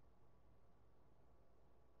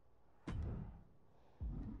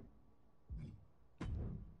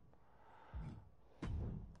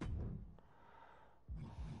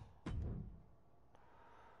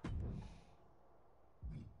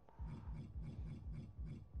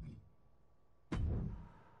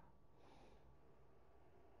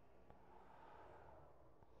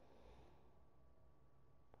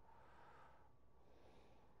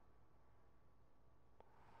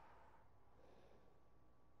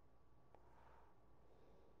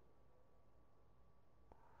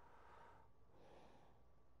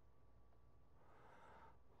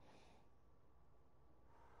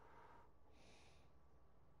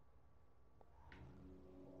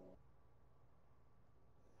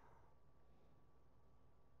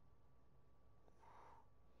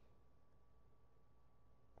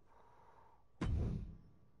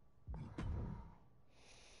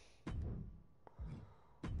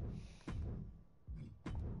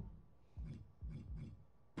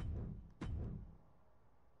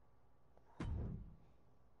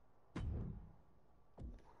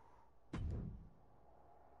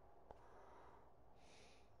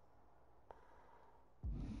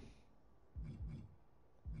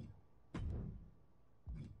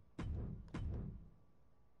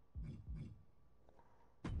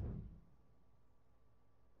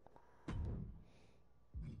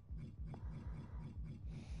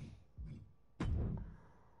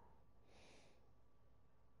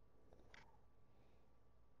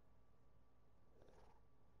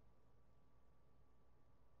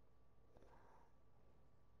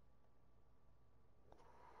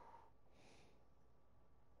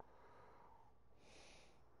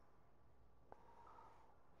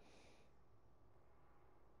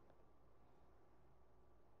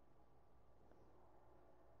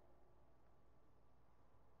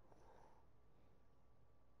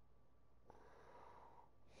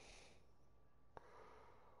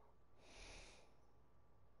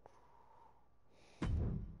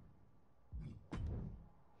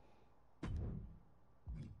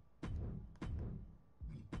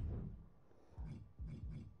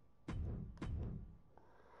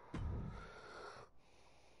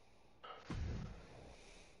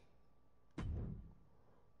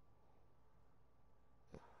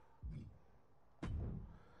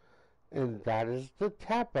 And that is the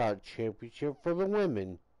Tap Out Championship for the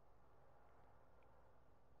women.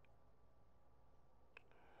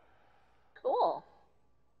 Cool.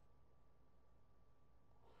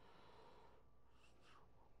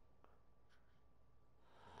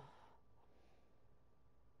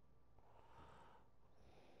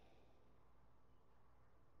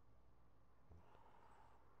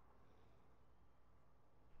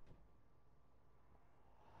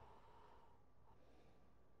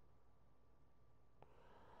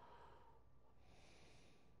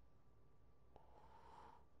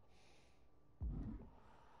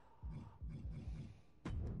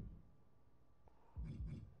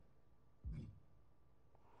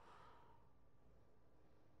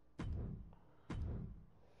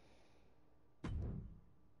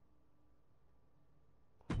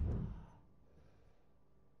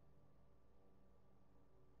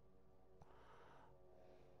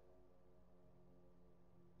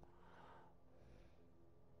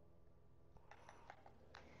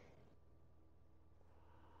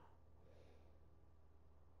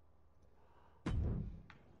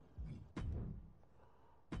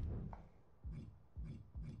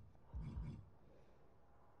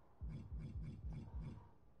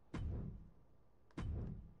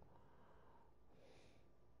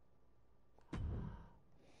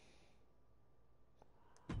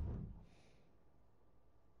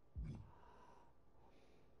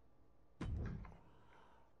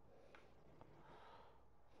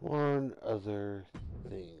 one other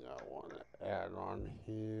thing I want to add on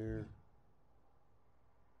here.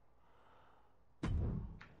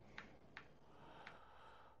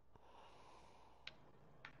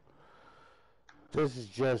 This is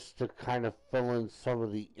just to kind of fill in some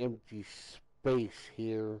of the empty space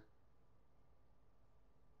here.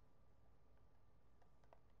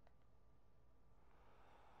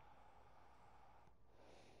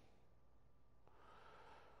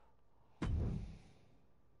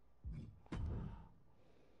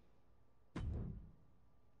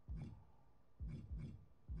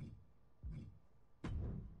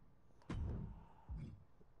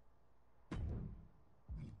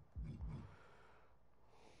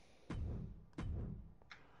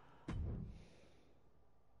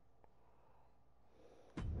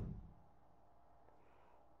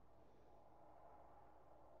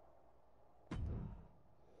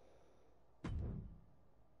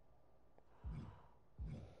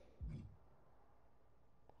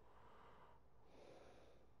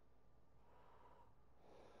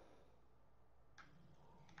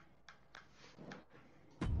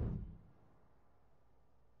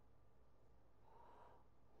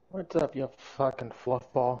 What's up, you fucking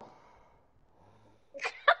fluffball?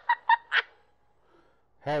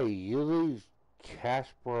 Hey, you leave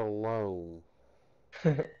Casper alone.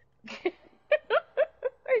 Oh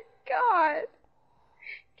my God.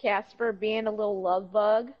 Casper being a little love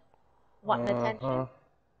bug, wanting attention.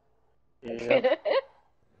 Yep.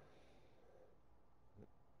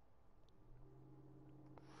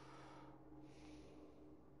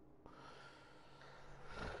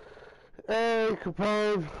 Hey,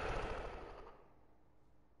 Capone.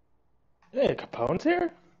 Hey, Capone's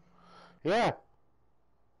here? Yeah.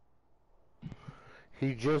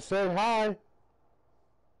 He just said hi.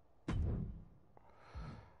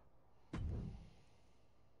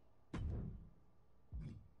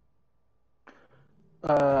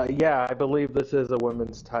 Yeah, I believe this is a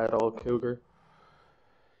women's title, Cougar.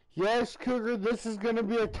 Yes, Cougar, this is going to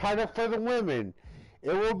be a title for the women.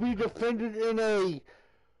 It will be defended in a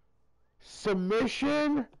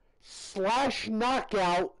submission /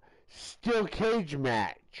 knockout steel cage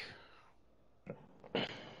match.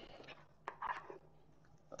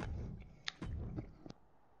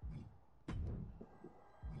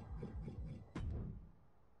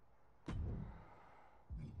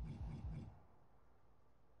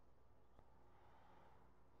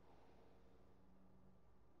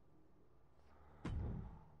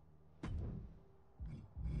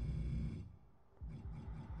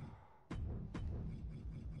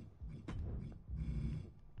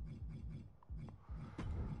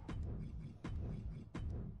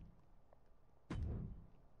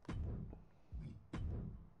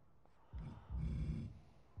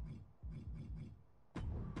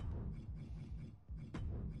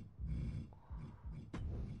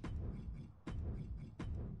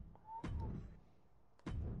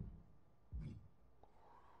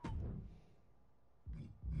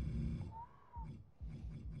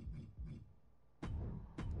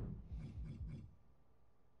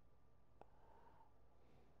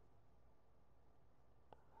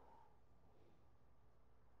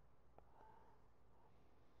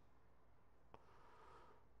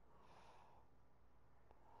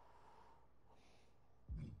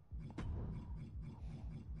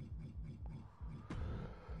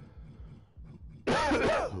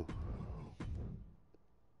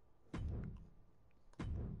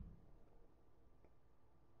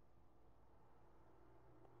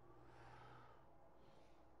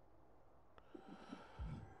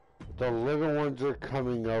 The little ones are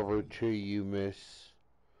coming over to you, Miss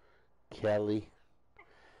Kelly.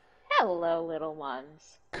 Hello, little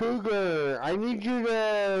ones. Cougar, I need you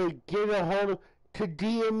to get a hold of, to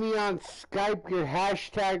DM me on Skype your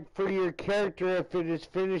hashtag for your character if it is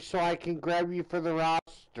finished so I can grab you for the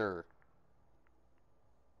roster.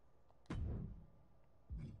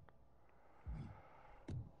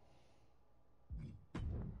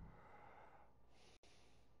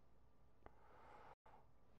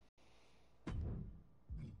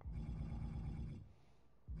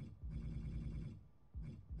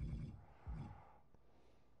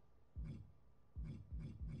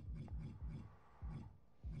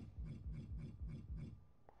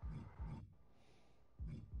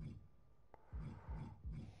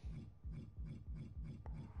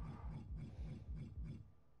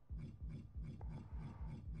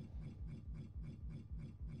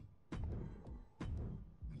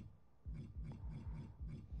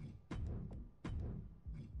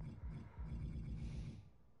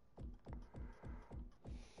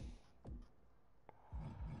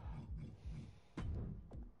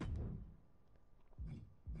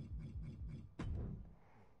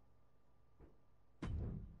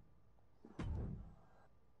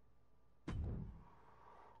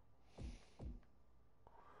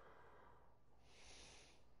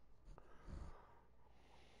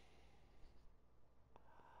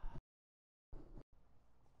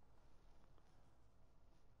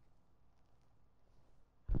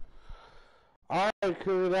 Alright,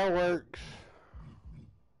 cool, that works.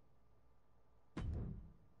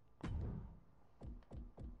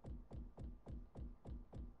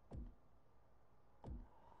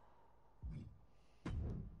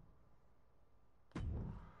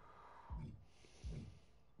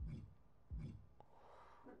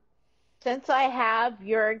 Since I have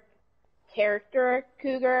your character,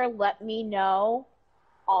 Cougar, let me know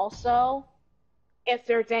also if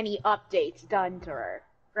there's any updates done to her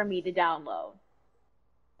for me to download.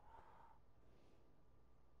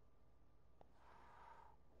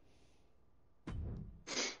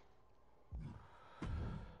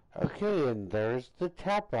 Okay, and there's the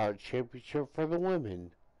Tap Out Championship for the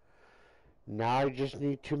women. Now I just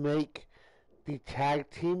need to make the tag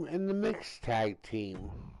team and the mixed tag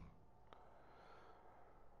team.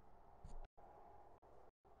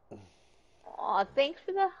 Aw, thanks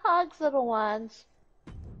for the hugs, little ones.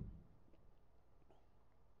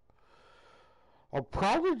 I'm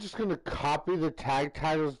probably just going to copy the tag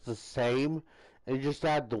titles the same and just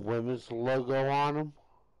add the women's logo on them.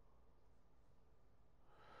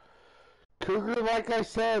 Cougar, like I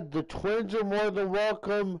said, the twins are more than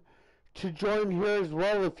welcome to join here as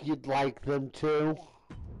well if you'd like them to.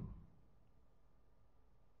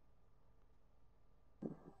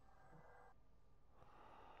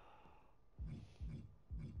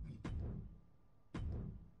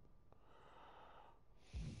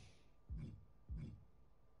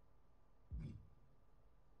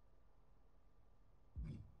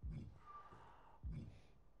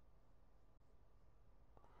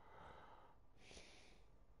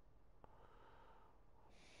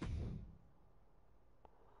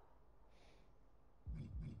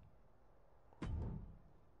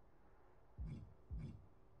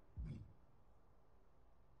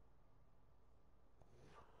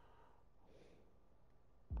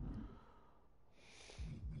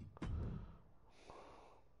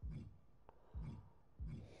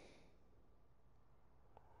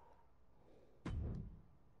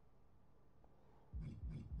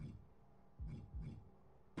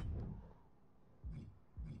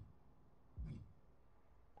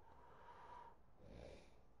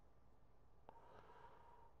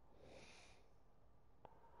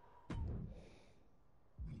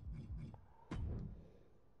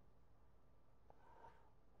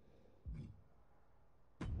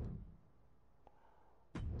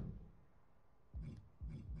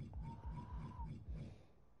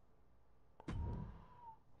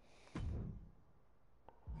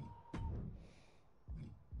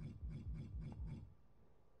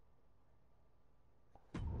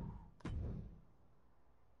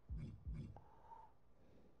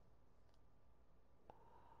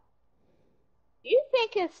 Do you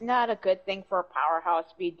think it's not a good thing for a powerhouse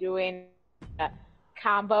to be doing a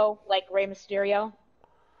combo like Rey Mysterio?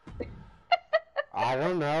 I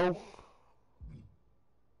don't know.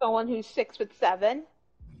 Someone who's 6'7"?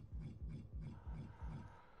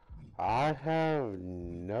 I have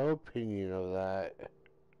no opinion of that.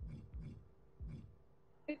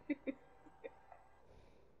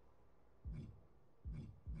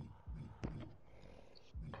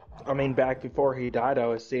 I mean, back before he died, I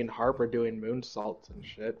was seeing Harper doing moonsaults and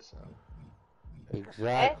shit, so.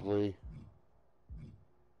 Exactly.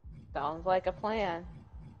 Sounds like a plan.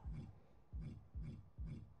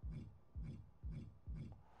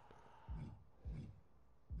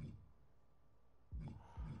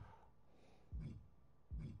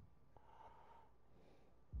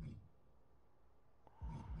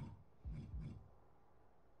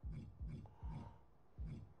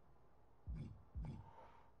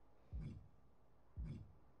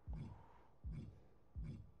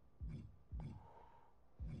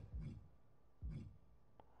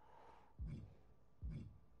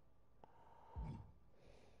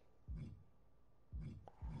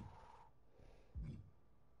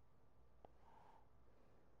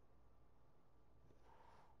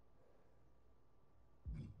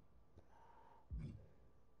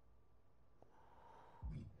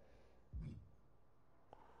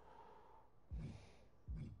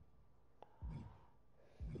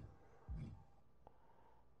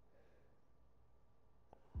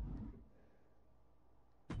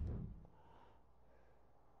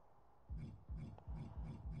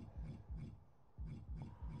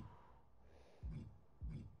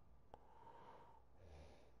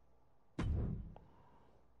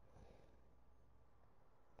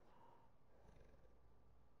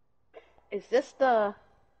 Is this the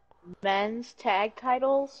men's tag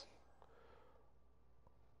titles?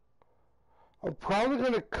 I'm probably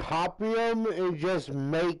going to copy them and just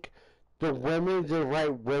make the women's and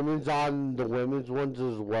write women's on the women's ones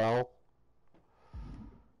as well.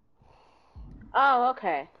 Oh,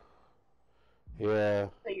 okay. Yeah,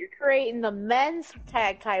 So you're creating the men's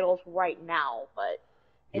tag titles right now, but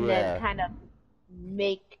and then yeah, kind of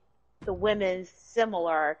make the women's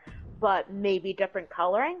similar, but maybe different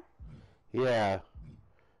coloring. yeah,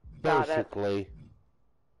 Got it. basically.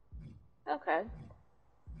 Okay.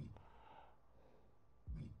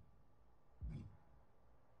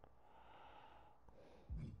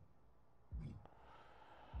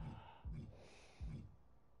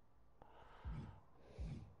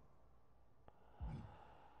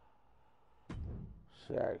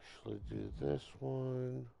 So actually do this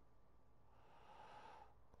one.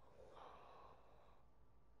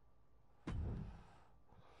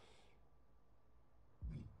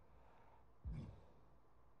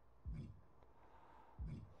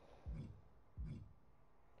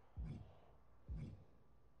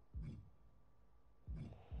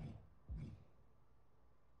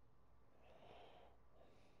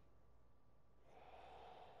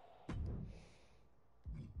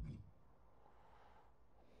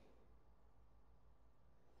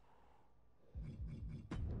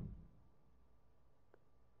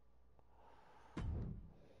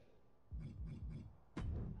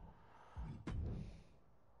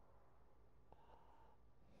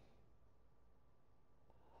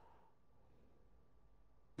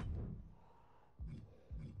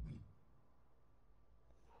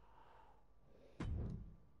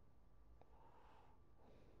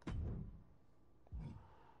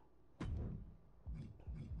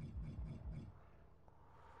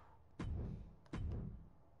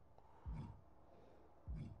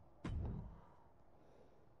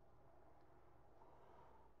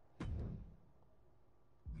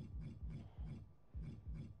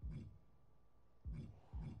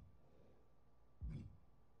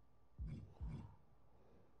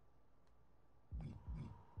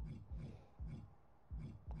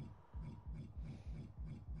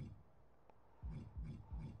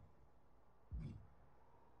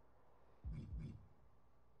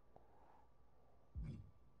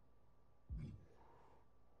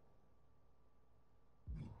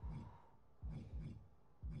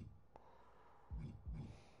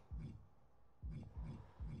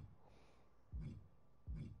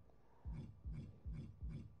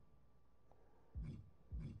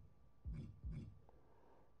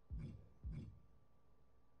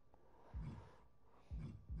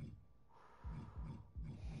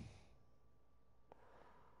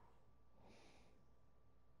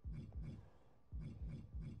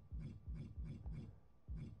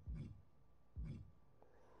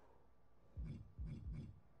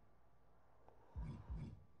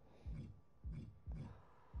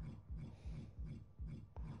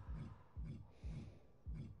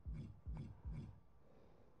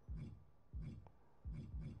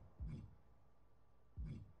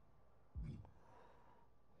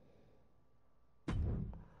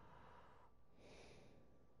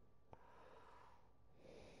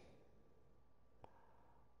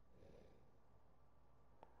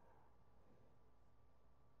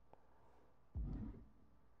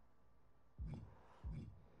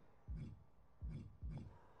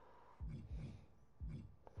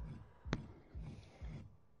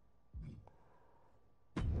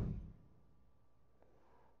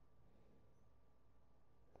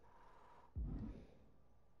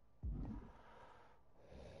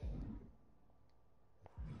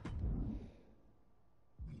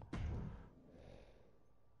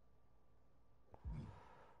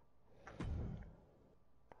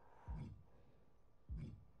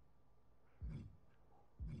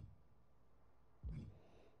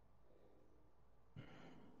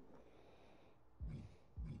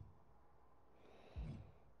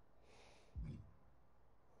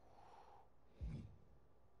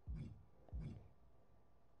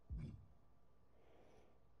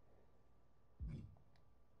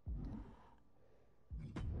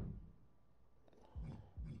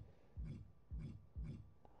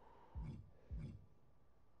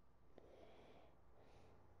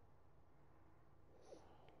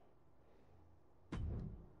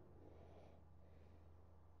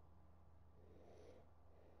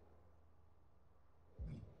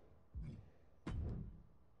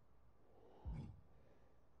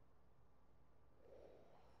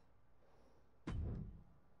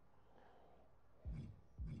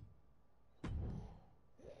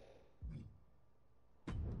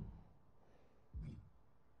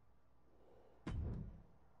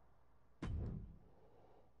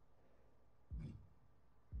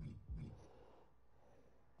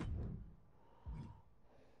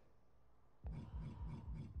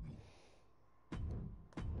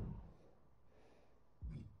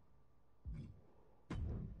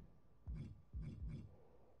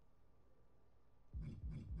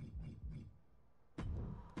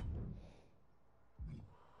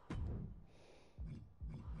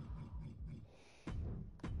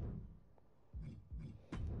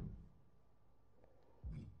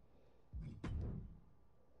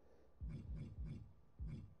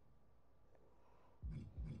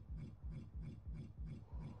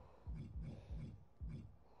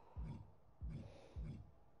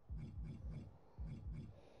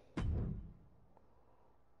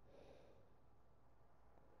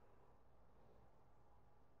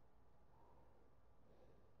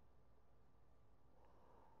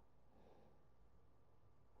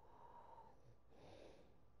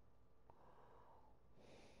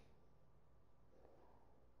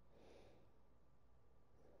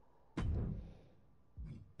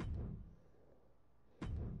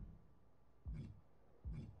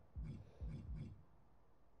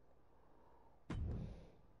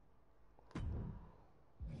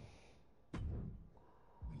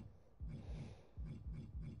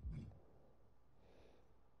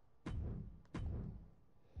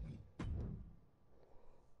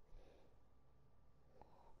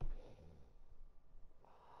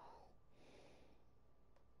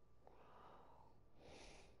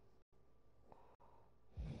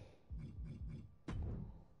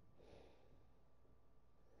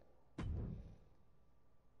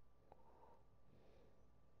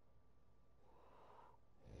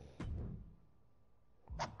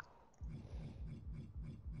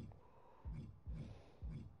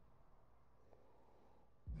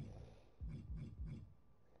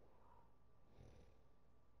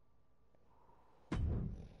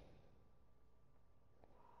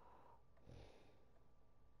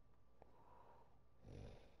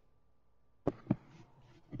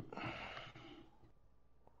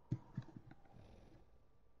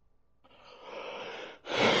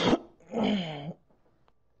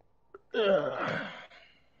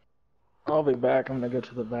 I'll be back. I'm gonna go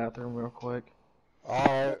to the bathroom real quick.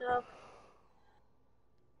 Alright.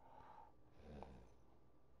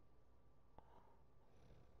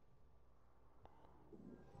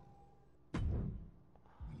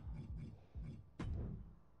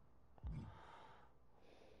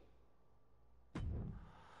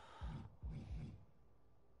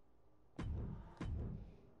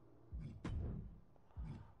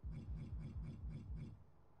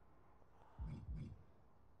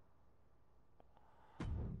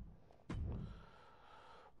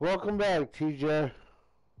 Welcome back, TJ.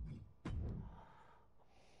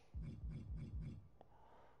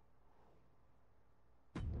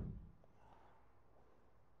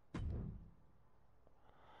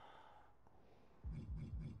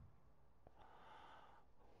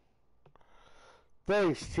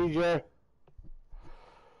 Thanks, TJ.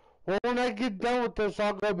 Well, when I get done with this,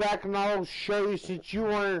 I'll go back and I'll show you, since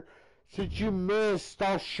you missed,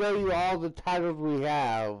 I'll show you all the titles we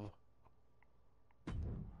have.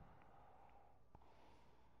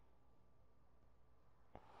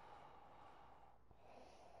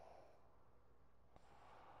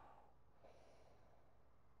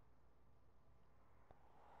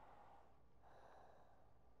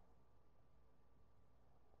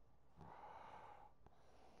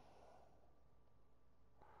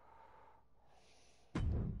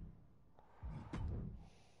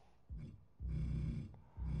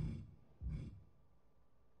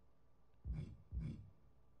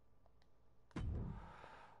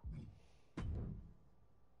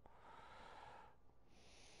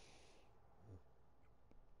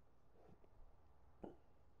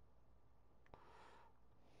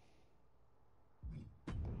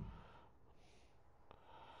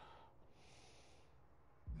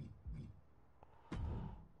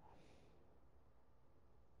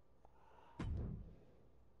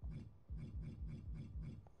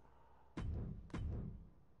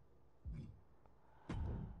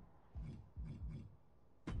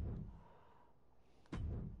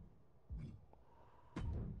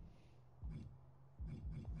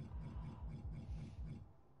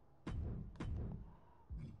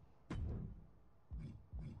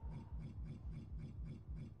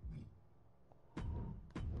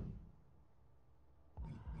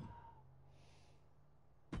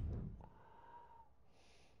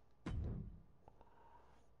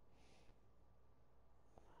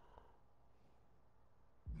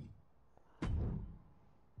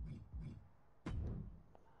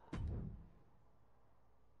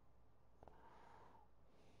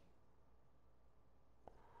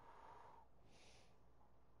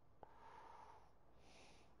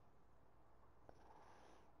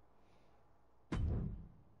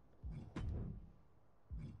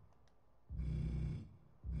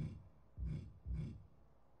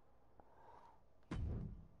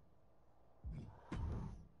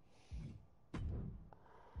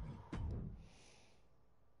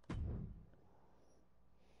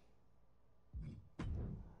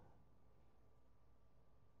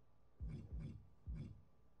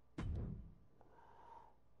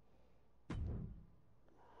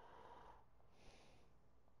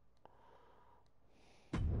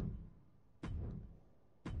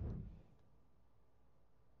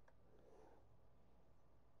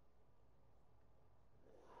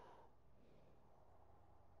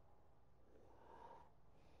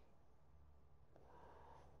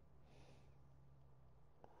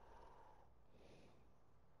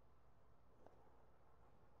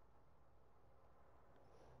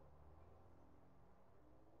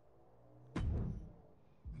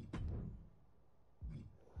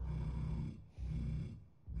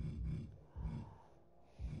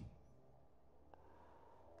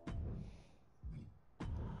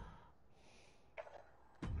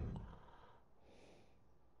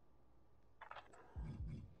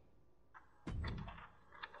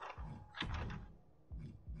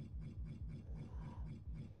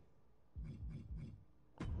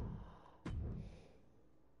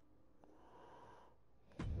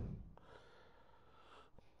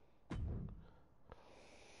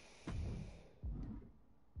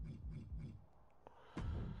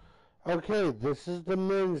 Okay, this is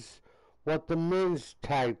what the men's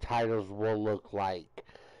tag titles will look like.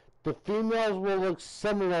 The females will look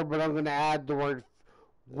similar, but I'm going to add the word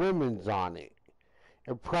women's on it.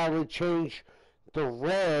 And probably change the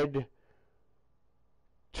red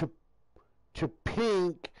to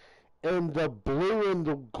pink and the blue in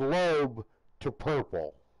the globe to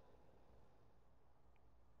purple.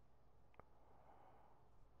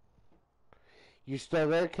 You still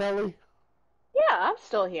there, Kelly? Yeah, I'm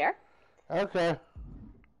still here. Okay.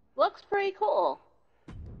 Looks pretty cool.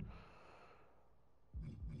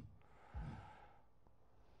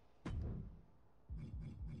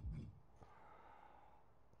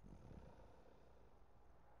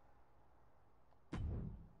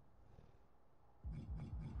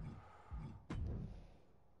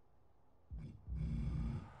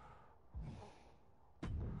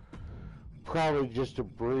 probably just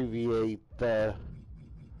abbreviate the,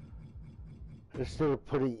 instead of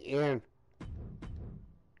putting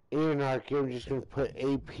Anarchy, I'm just going to put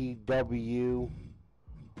APW.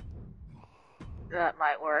 That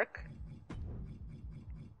might work.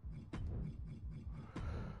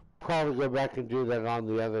 Probably go back and do that on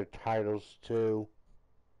the other titles too.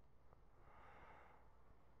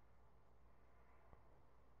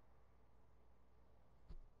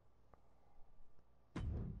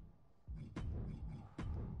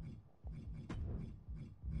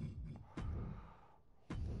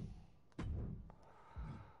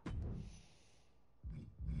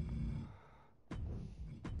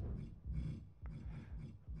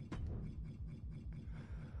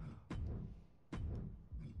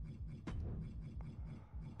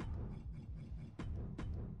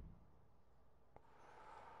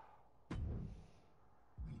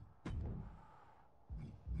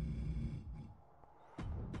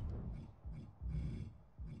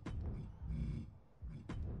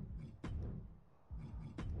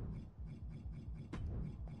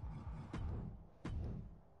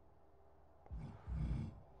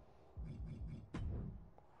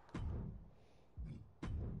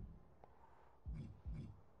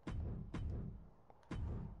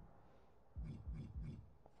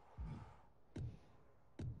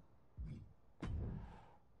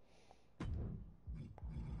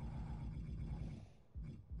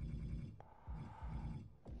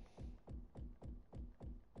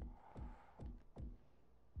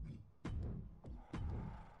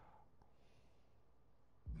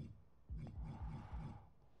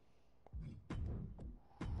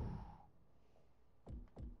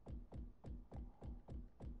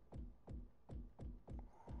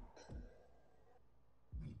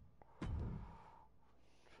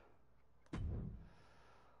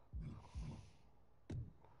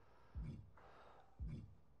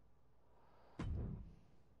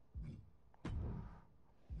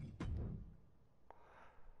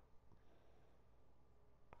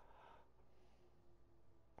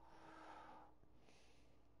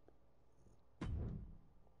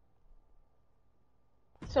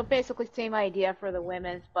 So basically, same idea for the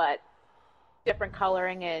women's, but different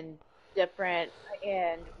coloring and different,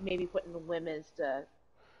 and maybe putting the women's to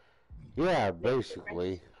Yeah, make a difference.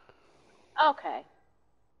 basically. Okay,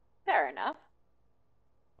 fair enough.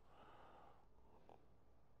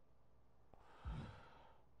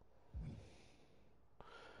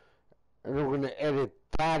 And we're going to edit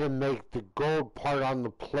that and make the gold part on the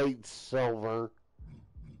plate silver.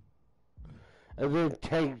 And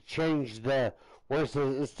then change the, where it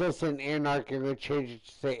says, it still says Anarchy, I'm going to change it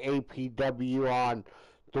to say APW on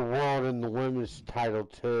the world and the women's title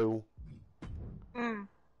too. Mm.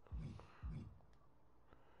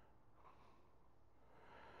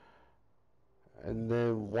 And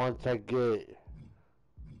then once I get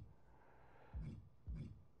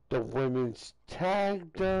the women's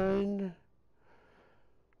tag done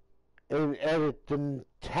and edit the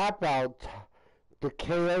tap out the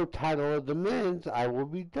KO title of the men's, I will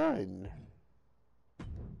be done.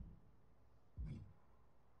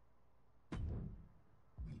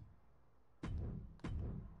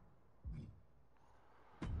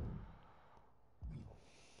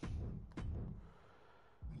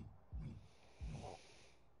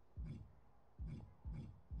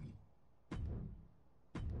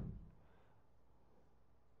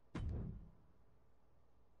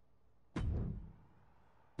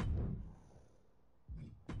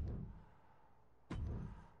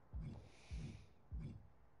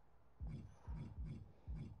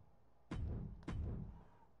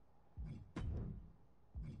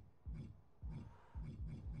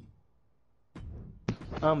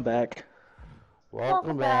 I'm back.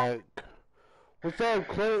 Welcome back. What's up,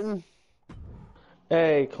 Clinton?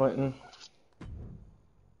 Hey, Clinton.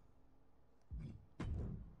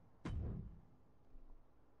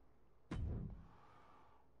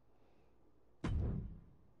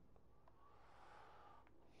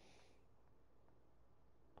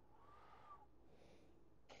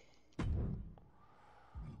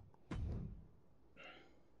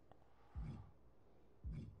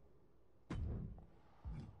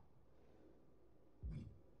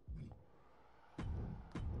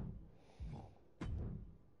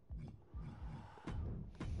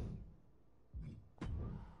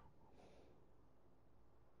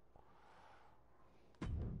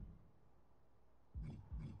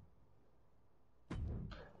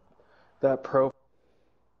 That pro.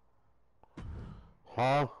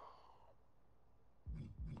 Huh?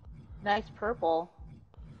 Nice purple.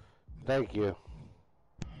 Thank you.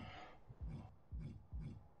 You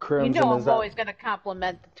Crimson know is I'm that. always going to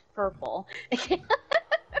compliment the purple.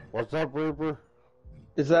 What's up, Reaper?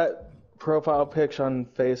 Is that profile picture on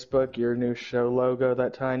Facebook your new show logo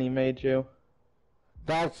that Tiny made you?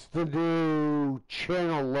 That's the new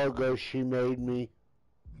channel logo she made me.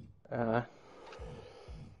 The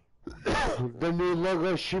new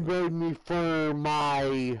logo she made me for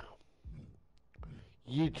my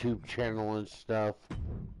YouTube channel and stuff.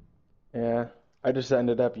 Yeah. I just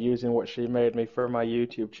ended up using what she made me for my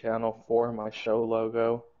YouTube channel for my show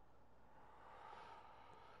logo.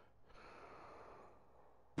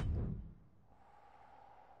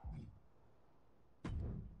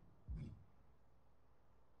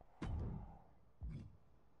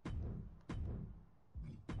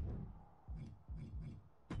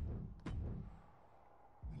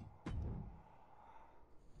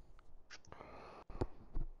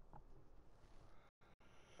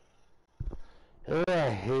 Ugh, I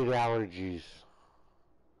hate allergies.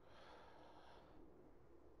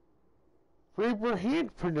 Reaper,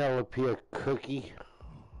 hand Penelope a cookie.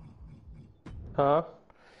 Huh?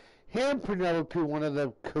 Hand Penelope one of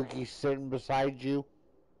the cookies sitting beside you.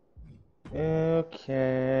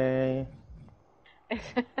 Okay. Goodness.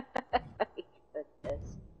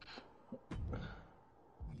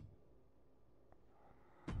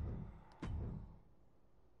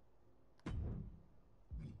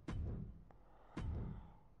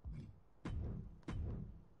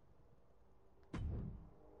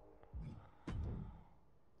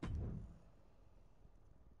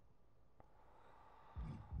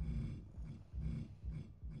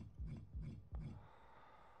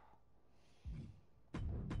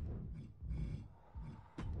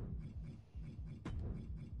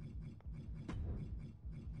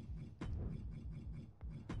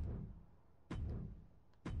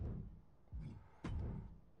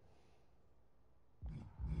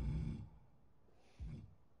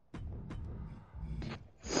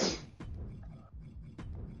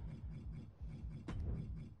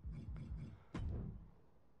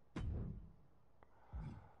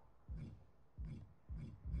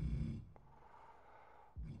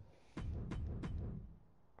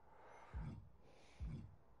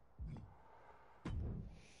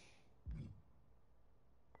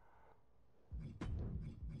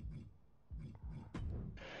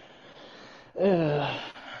 Ugh.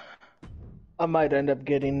 I might end up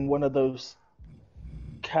getting one of those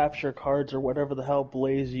capture cards or whatever the hell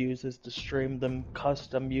Blaze uses to stream them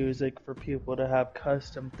custom music for people to have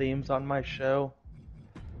custom themes on my show.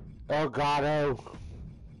 Oh God, oh.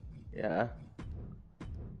 Yeah.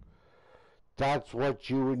 That's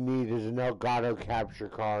what you would need is an Elgato capture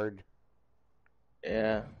card.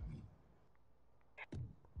 Yeah.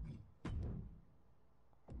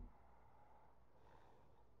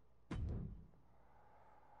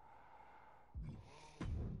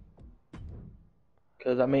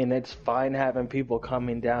 Because, I mean, it's fine having people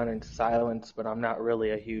coming down in silence, but I'm not really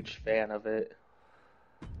a huge fan of it.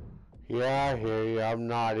 Yeah, I hear you. I'm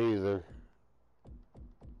not either.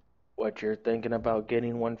 What, you're thinking about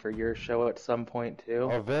getting one for your show at some point, too?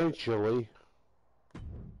 Eventually.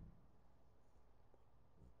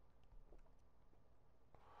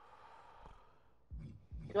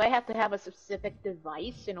 Do I have to have a specific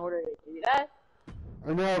device in order to do that?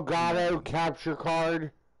 An Elgato capture card.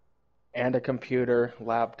 And a computer,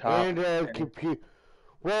 laptop. And a computer.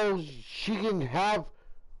 Well, she can have.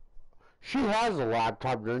 She has a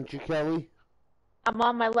laptop, don't you, Kelly? I'm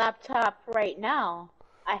on my laptop right now.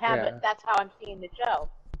 I have Yeah. it. That's how I'm seeing the show.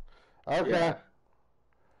 Okay. Yeah.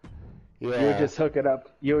 You would just hook it up.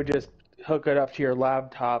 You would just hook it up to your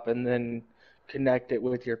laptop and then connect it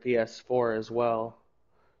with your PS4 as well.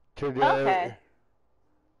 Okay.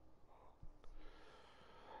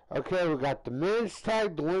 Okay, we got the men's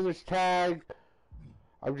tag, the women's tag.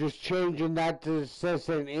 I'm just changing that to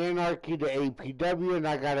Citizen Anarchy to APW, and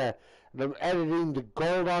I'm editing the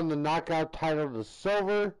gold on the knockout title to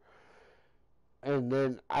silver, and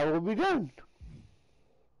then I will be done.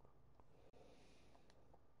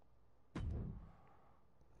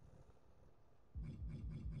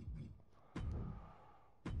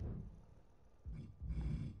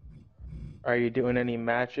 Are you doing any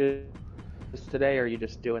matches today, or are you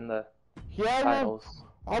just doing the Yeah, titles?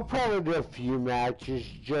 I'll probably do a few matches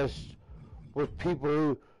just with people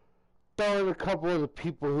who, throwing a couple of the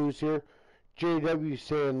people who's here. JW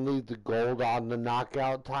saying leave the gold on the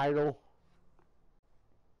knockout title.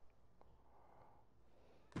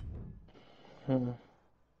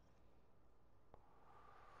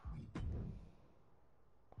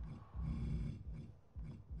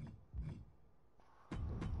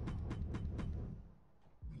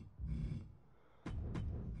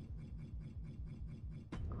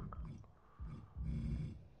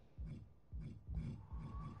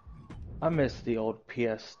 I miss the old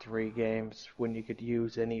PS3 games when you could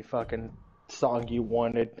use any fucking song you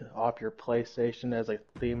wanted off your PlayStation as a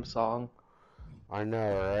theme song. I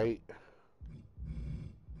know, right?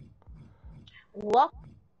 Look,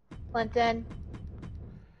 Clinton.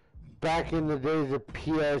 Back in the days of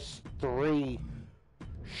PS3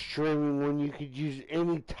 streaming, when you could use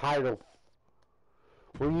any title,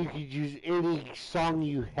 when you could use any song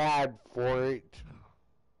you had for it.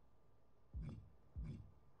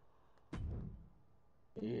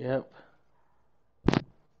 Yep.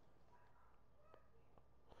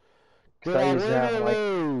 Did I I used to win have or like,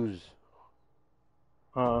 lose?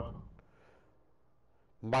 huh?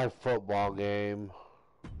 My football game.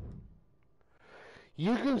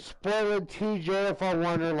 You can spoil it, TJ, if I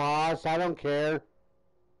won or lost. I don't care.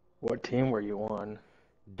 What team were you on?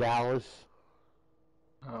 Dallas.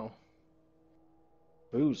 Oh.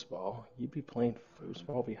 Foosball? You be playing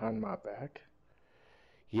foosball behind my back?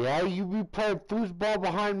 Yeah, you be playing foosball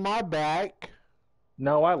behind my back.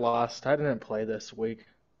 No, I lost. I didn't play this week.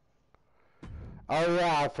 Oh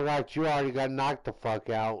yeah, I forgot you already got knocked the fuck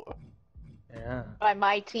out. Yeah. By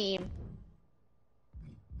my team,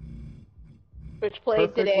 which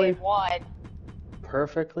played today Perfectly, and won.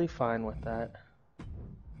 perfectly fine with that.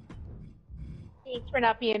 Thanks for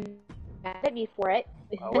not being mad at me for it.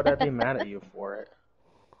 Why would I be mad at you for it?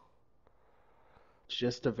 It's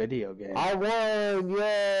just a video game. I won!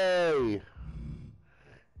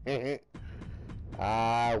 Yay!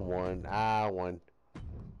 I won.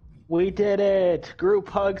 We did it! Group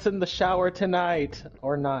hugs in the shower tonight.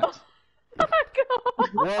 Or not.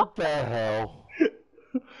 What the hell?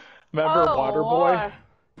 Remember Oh, Waterboy?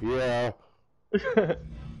 Yeah.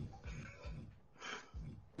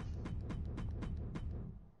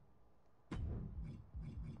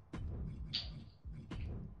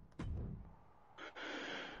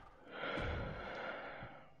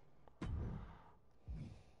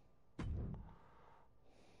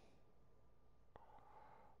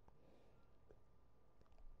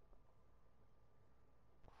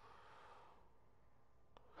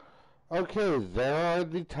 Okay, there are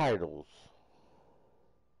the titles.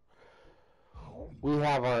 We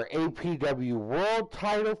have our APW World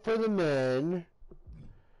title for the men,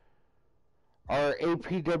 our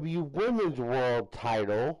APW Women's World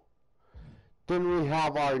title, then we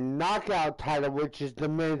have our Knockout title, which is the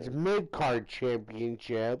men's mid-card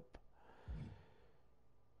championship,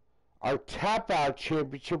 our Tap Out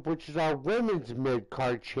championship, which is our women's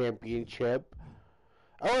mid-card championship.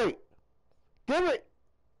 Oh wait, damn it!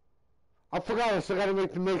 I forgot I still gotta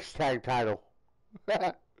make the mixed tag title.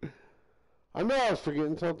 I know I was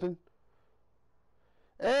forgetting something.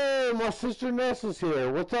 Hey, my sister Nessa's here.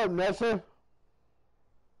 What's up, Nessa?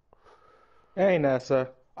 Hey,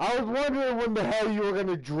 Nessa. I was wondering when the hell you were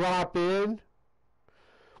gonna drop in.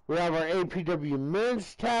 We have our APW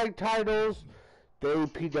men's tag titles, the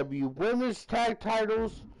APW women's tag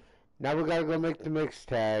titles. Now we gotta go make the mixed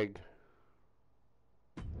tag.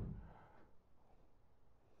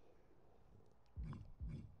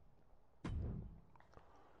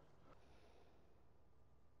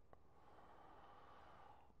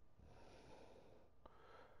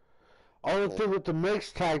 Only thing with the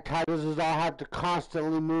mixed tag titles is I'll have to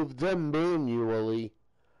constantly move them manually.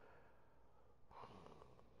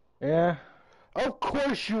 Yeah. Of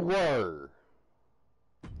course you were.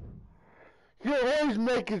 You're always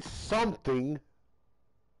making something.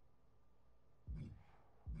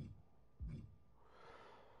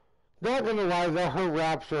 Not gonna lie though, her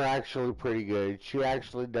raps are actually pretty good. She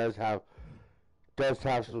actually does have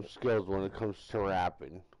some skills when it comes to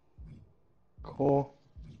rapping. Cool.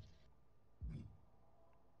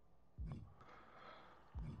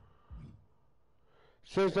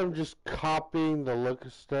 Since I'm just copying the look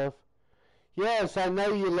of stuff. Yes, I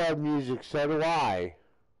know you love music, so do I.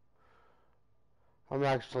 I'm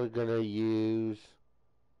actually gonna use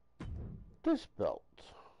this belt.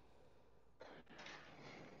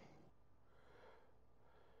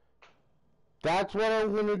 That's what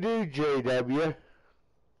I'm gonna do, JW.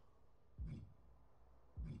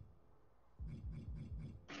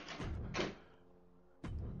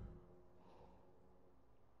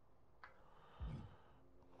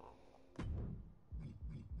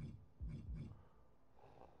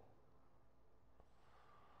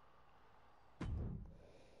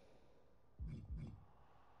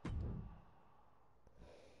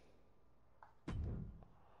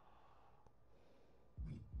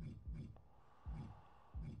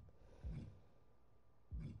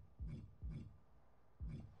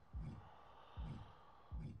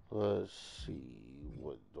 Let's see,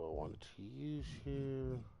 what do I want to use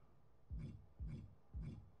here?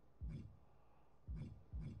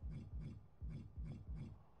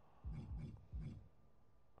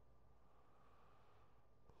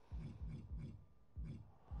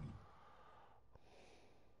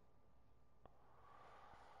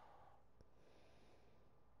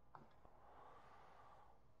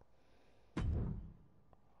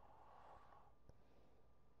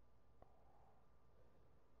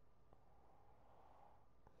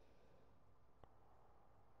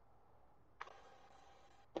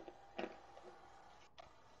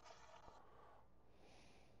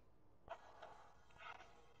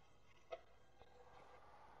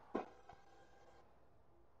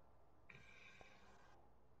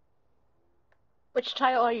 Which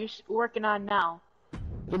title are you working on now?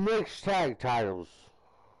 The mixed tag titles.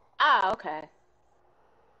 Ah, okay.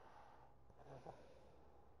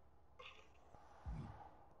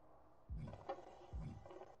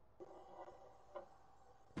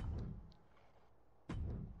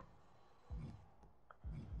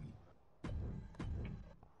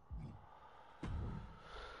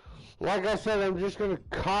 Like I said, I'm just going to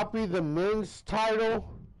copy the men's title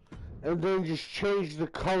and then just change the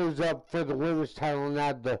colors up for the women's title and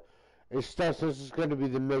add the stuff since it's going to be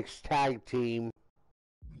the mixed tag team.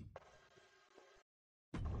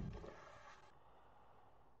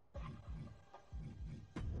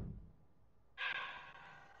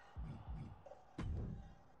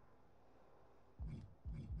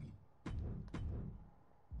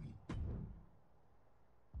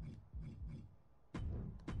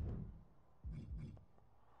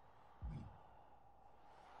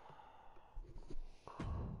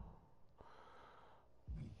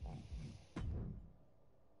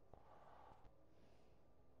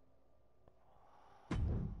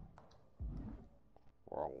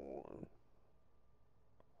 Wrong one.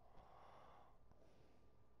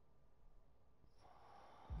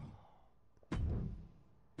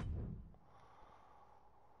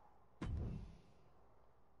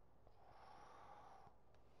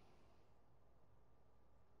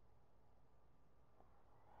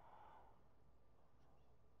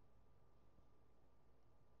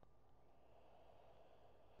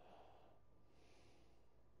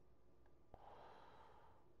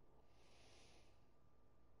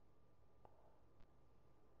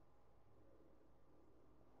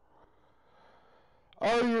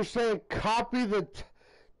 Oh, you're saying copy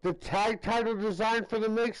the tag title design for the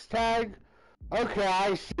mixed tag? Okay,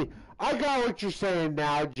 I see. I got what you're saying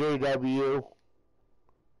now, JW.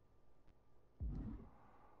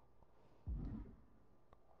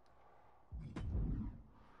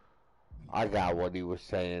 I got what he was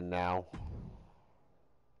saying now.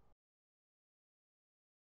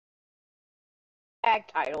 Tag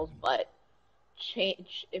titles, but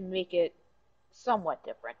change and make it somewhat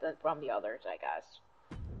different than from the others, I guess.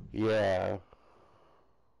 Yeah.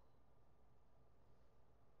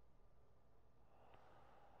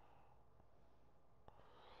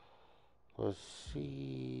 Let's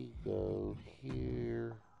see. Go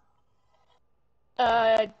here.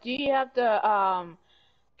 Do you have to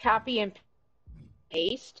copy and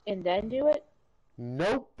paste and then do it?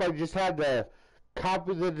 Nope, I just had to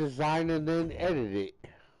copy the design and then edit it.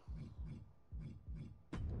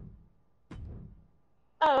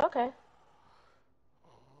 Oh, okay.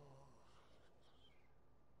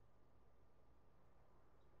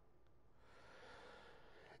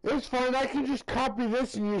 It's fine, I can just copy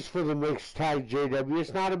this and use for the mixed tag, JW.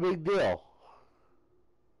 It's not a big deal.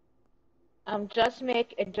 I'm just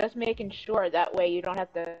making sure that way you don't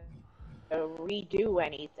have to redo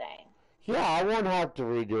anything. Yeah, I won't have to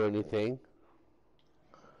redo anything.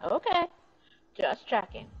 Okay. Just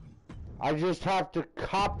checking. I just have to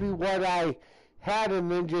copy what I had and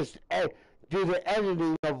then just do the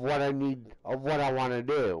editing of what I need, of what I want to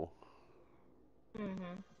do.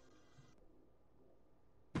 Mhm.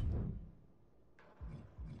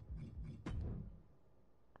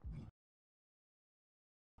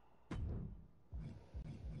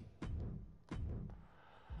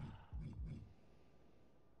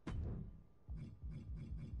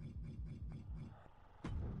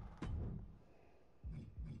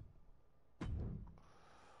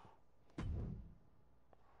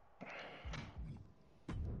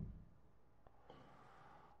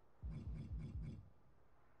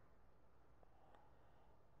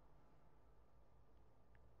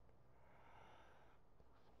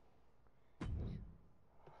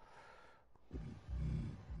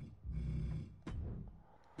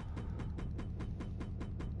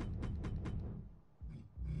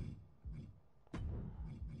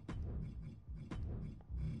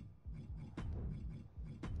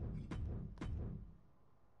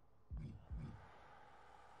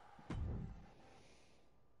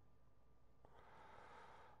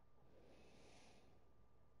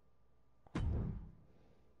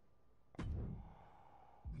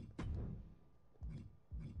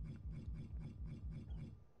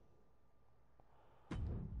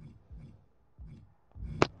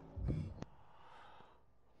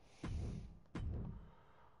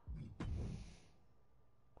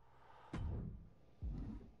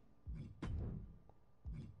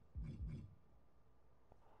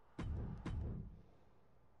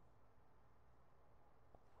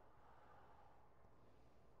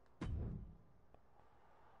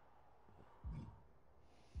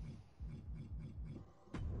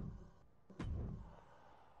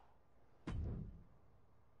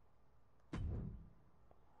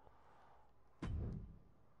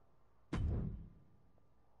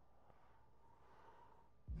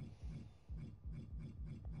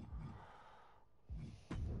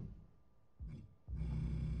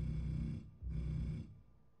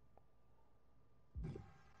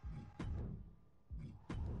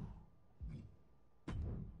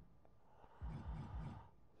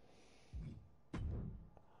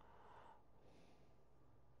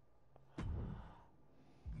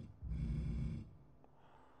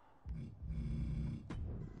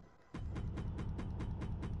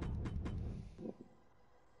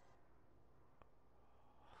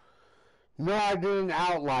 No, I didn't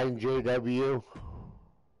outline JW.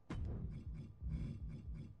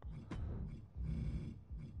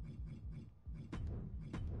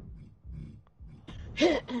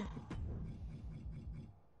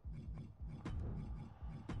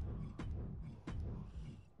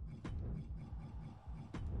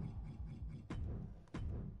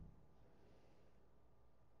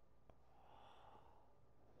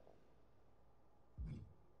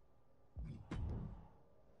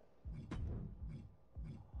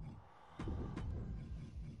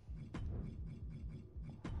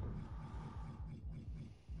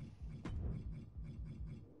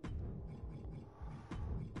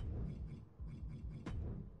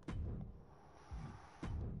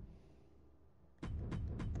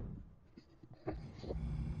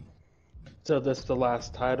 So this is the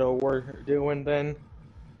last title we're doing then?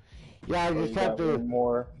 Yeah, I Or just you have got one to.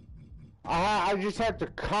 more? I just have to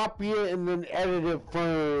copy it and then edit it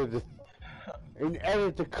for the and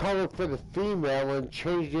edit the color for the female and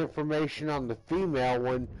change the information on the female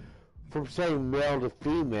one from saying male to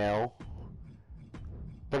female.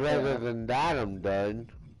 But other Yeah. than that, I'm done.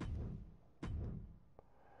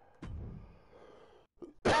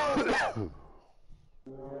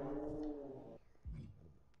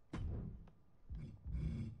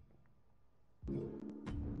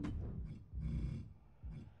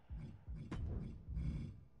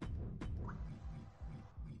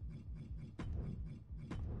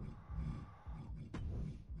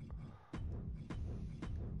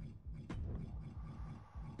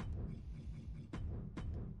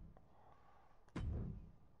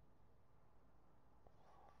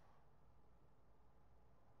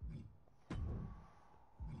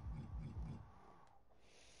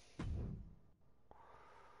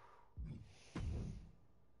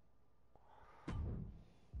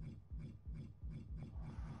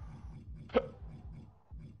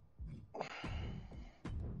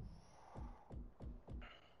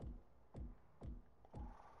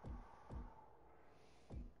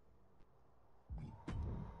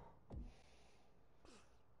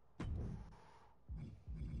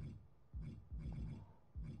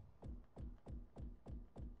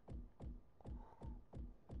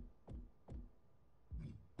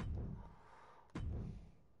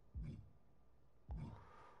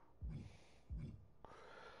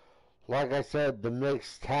 Like I said, the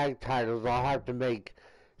mixed tag titles, I'll have to make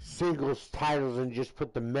singles titles and just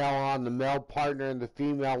put the male on the male partner and the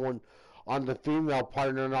female one on the female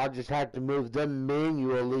partner, and I'll just have to move them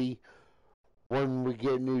manually when we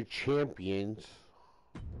get new champions.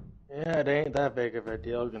 Yeah, it ain't that big of a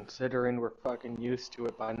deal considering we're fucking used to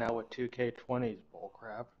it by now with 2K20's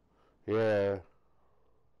bullcrap. Yeah.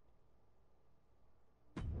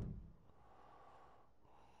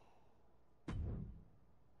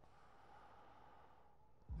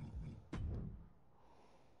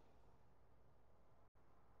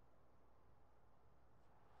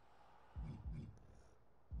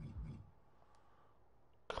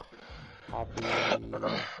 Copy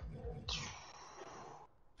to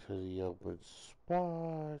the open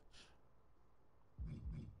spot.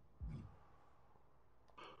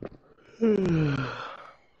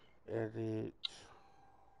 Edit.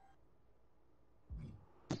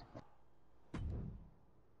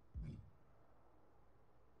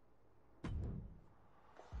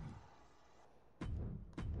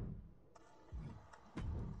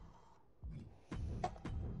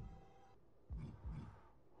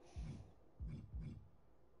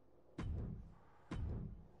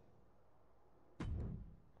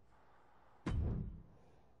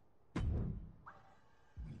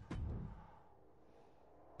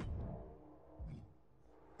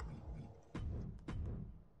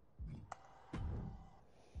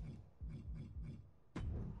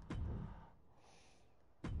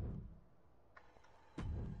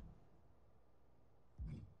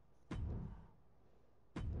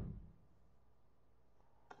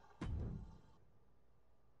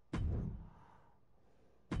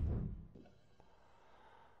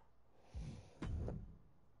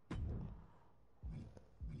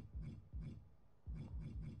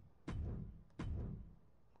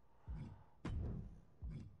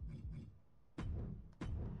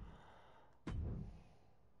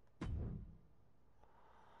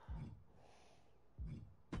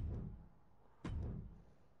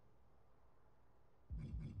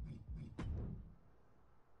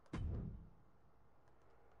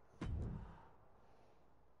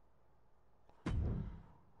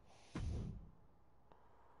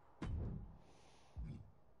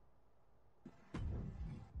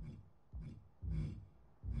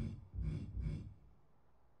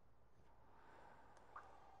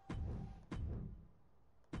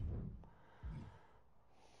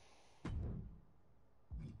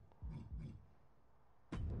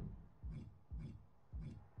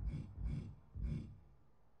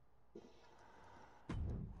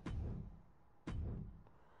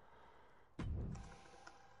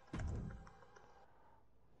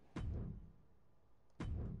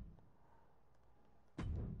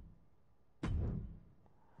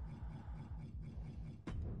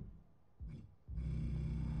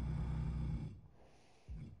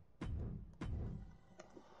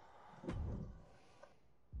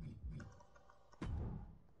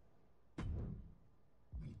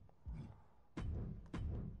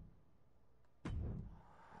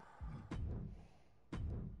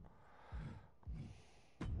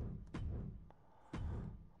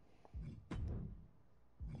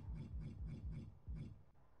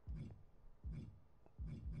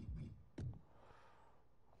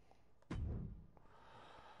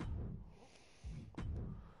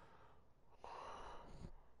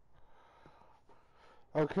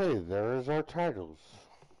 Okay, there is our titles.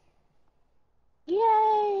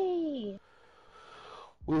 Yay!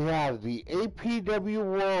 We have the APW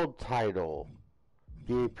World title,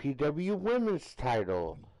 the APW Women's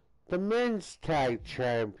title, the Men's Tag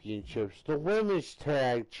Championships, the Women's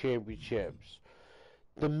Tag Championships,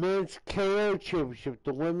 the Men's KO Championship,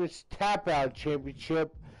 the Women's Tap Out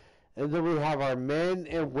Championship, and then we have our Men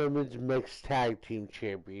and Women's Mixed Tag Team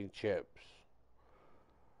Championships.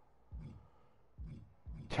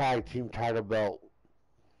 Tag Team title belt.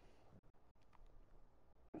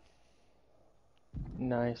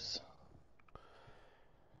 Nice.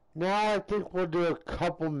 Now I think we'll do a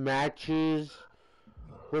couple matches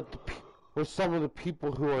with with some of the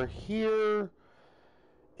people who are here.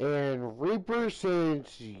 And Reaper,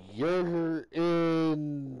 since you're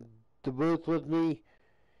in the booth with me,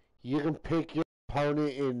 you can pick your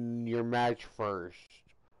opponent in your match first.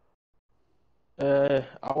 I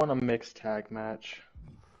want a mixed tag match.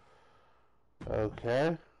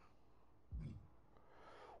 Okay.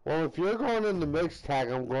 Well, if you're going in the mixed tag,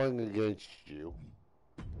 I'm going against you.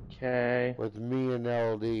 Okay. With me and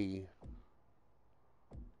LD.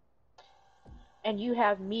 And you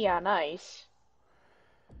have me on ice.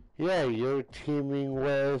 Yeah, you're teaming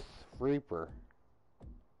with Reaper.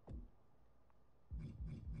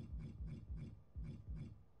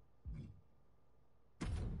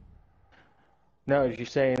 No, you're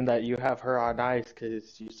saying that you have her on ice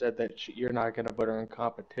because you said that you're not going to put her in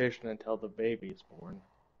competition until the baby's born.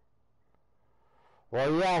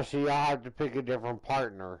 Well, yeah, so you'll have to pick a different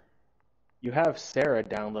partner. You have Sarah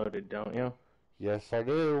downloaded, don't you? Yes, I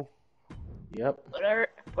do. Yep.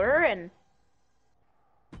 Put her in.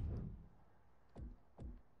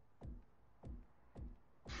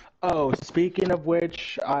 Oh, speaking of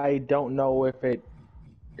which, I don't know if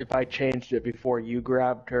I changed it before you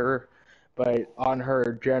grabbed her, but on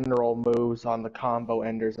her general moves on the combo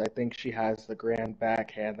enders, I think she has the grand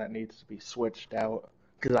backhand that needs to be switched out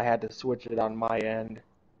because I had to switch it on my end.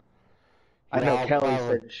 I know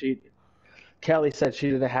Kelly said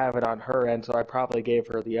she didn't have it on her end, so I probably gave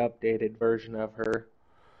her the updated version of her.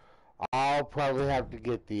 I'll probably have to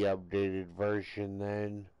get the updated version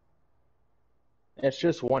then. It's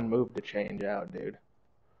just one move to change out, dude.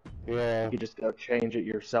 Yeah. You could just go change it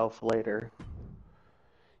yourself later.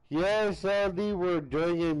 Yes, LD, we're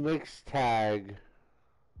doing a mixed tag.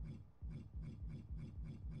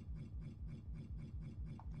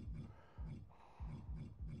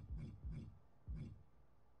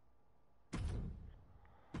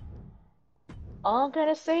 All I'm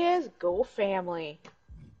gonna say is, go family.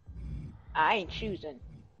 I ain't choosing.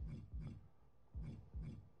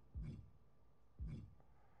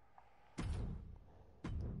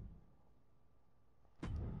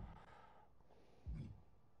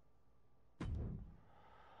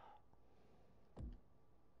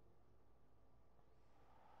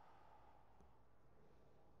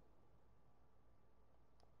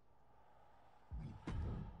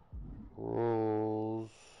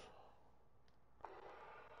 Rules.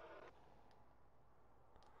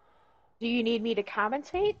 Do you need me to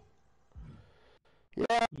commentate?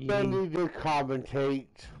 Yeah, I need to commentate.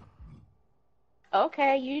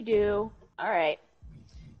 Okay, you do. Alright.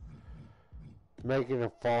 Making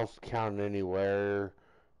a false count anywhere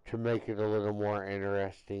to make it a little more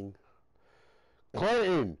interesting.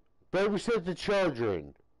 Clinton, babysit the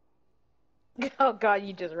children. Oh god,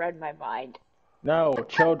 you just read my mind. No,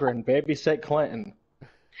 children, babysit Clinton.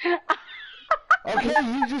 Okay,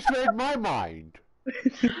 you just read my mind.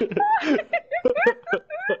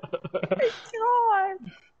 God.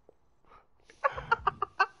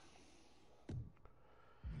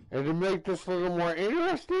 And to make this a little more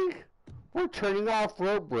interesting, we're turning off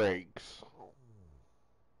road brakes.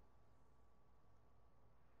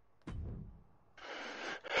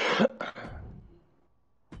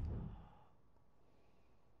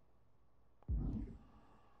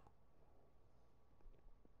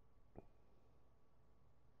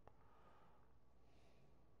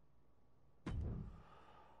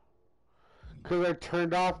 Because I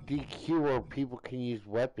turned off DQ where people can use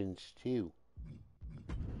weapons too.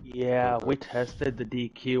 Yeah, we tested the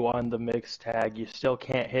DQ on the mixed tag. You still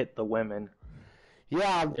can't hit the women.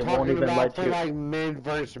 Yeah, I'm It won't talking even about let for you. like men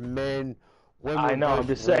versus men, I women know.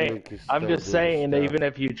 versus women can I'm still just do saying. stuff. Even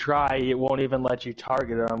if you try, it won't even let you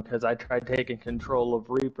target them because I tried taking control of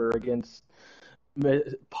Reaper against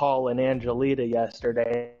Paul and Angelita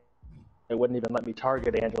yesterday. It wouldn't even let me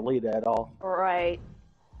target Angelita at all. Right.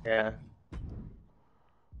 Yeah.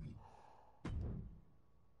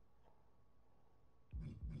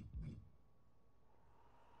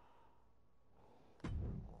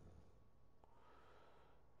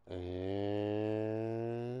 And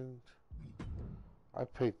I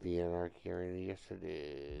picked the Anarchy arena. Yes, I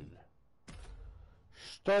did.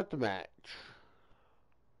 Start the match.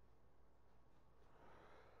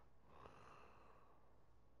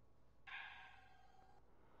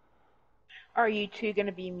 Are you two going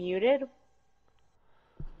to be muted?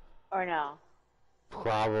 Or no?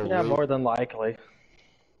 Probably. Yeah, more than likely.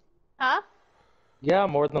 Huh? Yeah,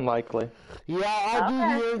 more than likely.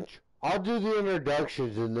 Yeah, Okay. I'll do the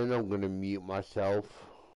introductions and then I'm gonna mute myself.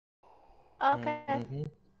 Okay. Mm-hmm.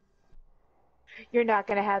 You're not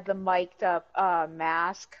going to have the mic'd up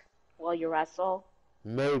mask while you wrestle?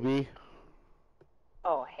 Maybe.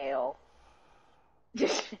 Oh, hell.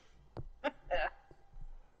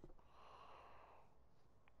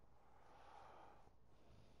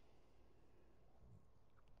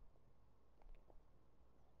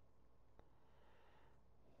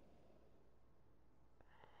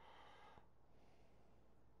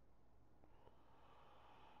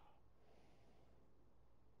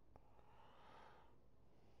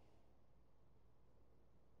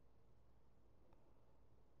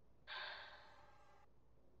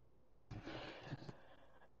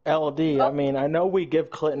 LD, I Oh, mean, I know we give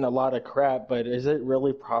Clinton a lot of crap, but is it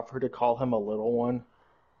really proper to call him a little one?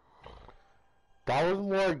 That was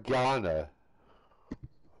more Ghana.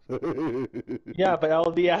 Yeah, but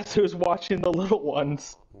LD asked who's watching the little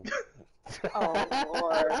ones. oh,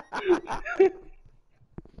 Lord.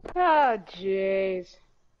 Oh, jeez.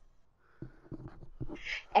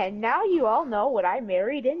 And now you all know what I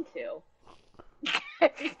married into.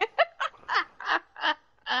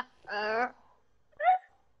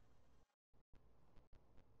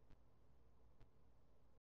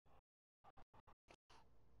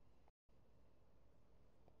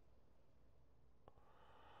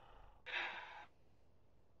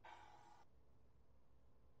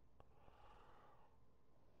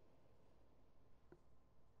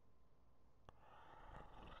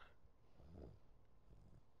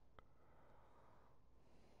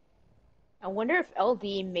 I wonder if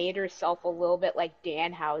LD made herself a little bit like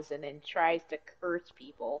Danhausen and tries to curse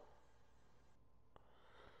people.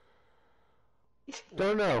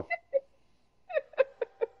 Don't know.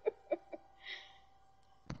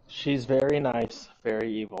 She's very nice,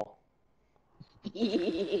 very evil.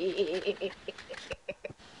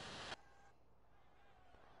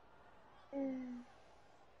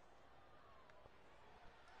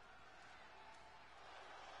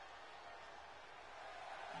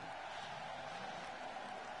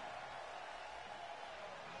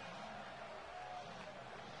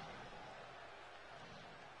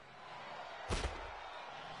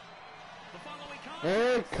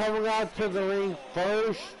 And coming out to the ring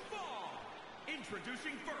first,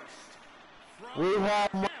 we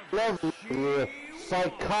have my lovely,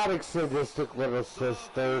 psychotic, sadistic little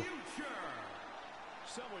sister,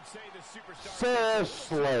 Sarah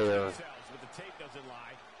Slayer.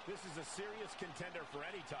 This is a serious contender for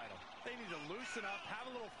any title. They need to loosen up, have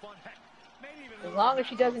a little fun. Heck, maybe even As long as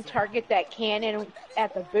she doesn't target that cannon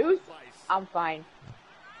at the booth, I'm fine.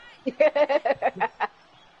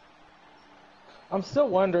 I'm still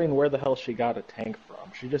wondering where the hell she got a tank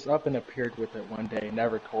from. She just up and appeared with it one day and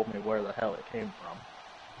never told me where the hell it came from.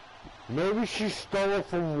 Maybe she stole it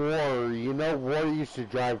from War. You know, War used to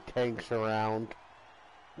drive tanks around.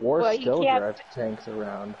 War Well, he still can't- drives tanks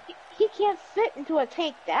around. He can't fit into a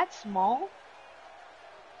tank that small.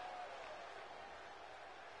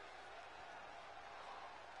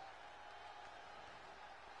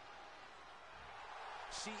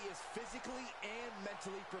 She is physically and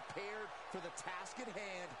mentally prepared for the task at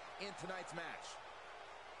hand in tonight's match.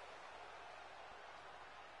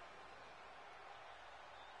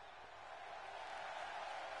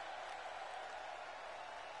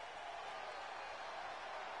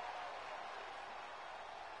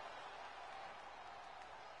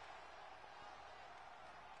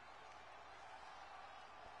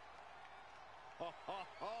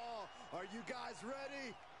 Are you guys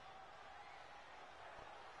ready?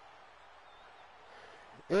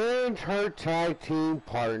 And her tag team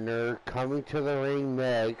partner coming to the ring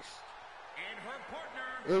next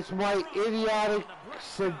is my idiotic,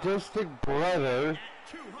 sadistic brother,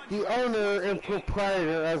 the owner and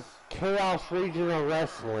proprietor of Chaos Regional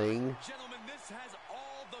Wrestling,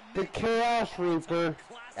 the Chaos Reaper,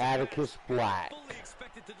 Atticus Black. Fully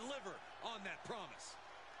expected to deliver on that promise.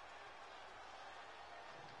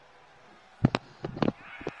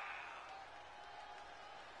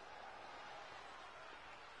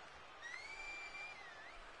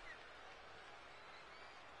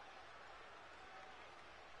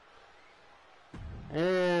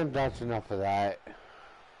 And that's enough of that.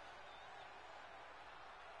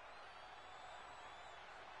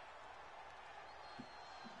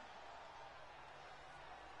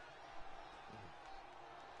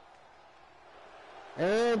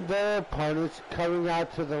 And their opponents coming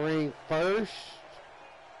out to the ring first.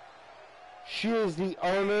 She is the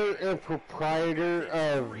owner and proprietor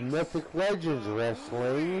of Mythic Legends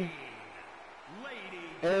Wrestling.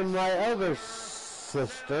 And my other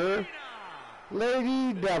sister,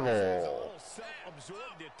 Lady Devil.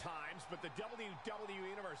 Self-absorbed at times, but the WWE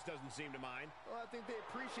Universe doesn't seem to mind. Well, I think they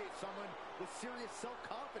appreciate someone with serious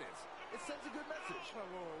self-confidence. It sends a good message.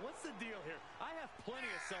 What's the deal here? I have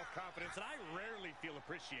plenty of self-confidence, and I rarely feel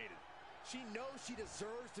appreciated. She knows she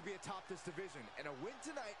deserves to be atop this division, and a win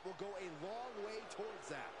tonight will go a long way towards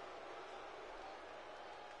that.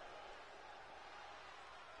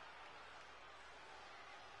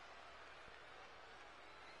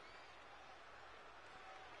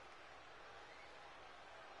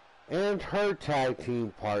 And her tag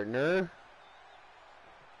team partner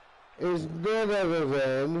is none other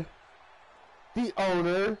than the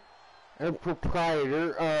owner and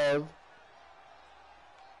proprietor of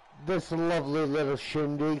this lovely little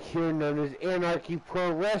shindig here known as Anarchy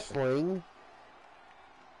Pro Wrestling.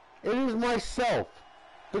 It is myself,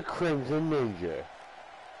 the Crimson Ninja.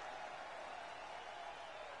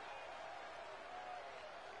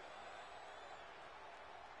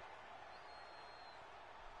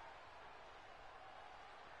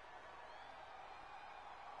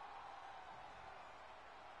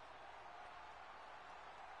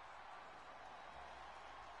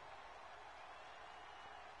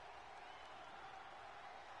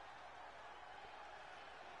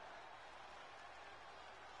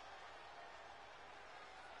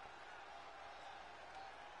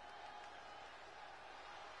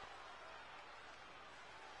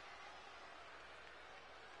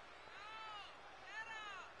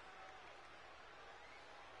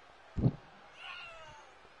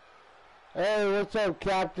 Hey, what's up,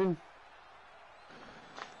 Captain?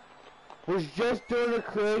 Was just doing a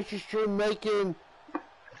creation stream making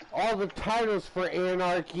all the titles for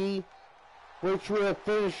Anarchy, which we have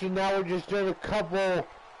finished, and now we're just doing a couple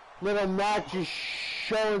little matches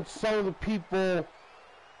showing some of the people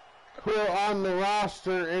who are on the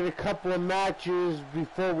roster in a couple of matches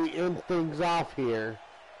before we end things off here.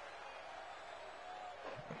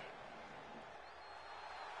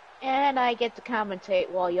 And I get to commentate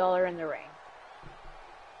while y'all are in the ring.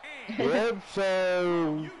 Yep,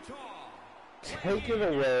 so take it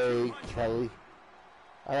away, Kelly.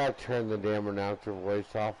 I gotta turn the damn announcer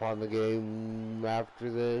voice off on the game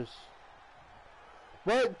after this.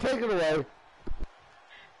 But take it away.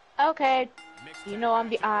 Okay, you know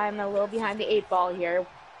I'm a little behind the 8 ball here,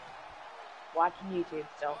 watching YouTube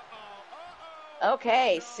still.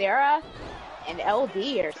 Okay, Sarah and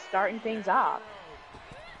LD are starting things off.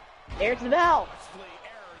 There's the bell.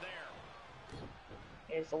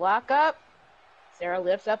 Here's the lockup. Sarah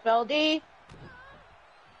lifts up LD.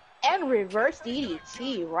 And reverse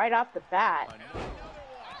DDT right off the bat.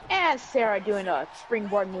 And Sarah doing a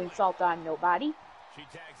springboard moonsault on nobody. She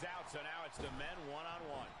tags out, so now it's the men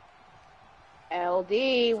one-on-one.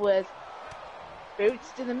 LD with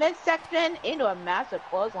boots to the midsection into a massive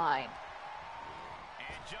clothesline.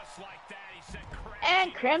 And just like that, he sent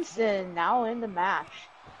And Crimson now in the match.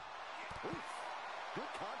 Good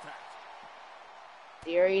contact.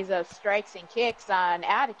 Series of strikes and kicks on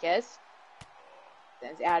Atticus.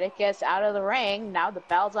 Sends Atticus out of the ring. Now the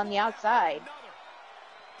bell's on the outside.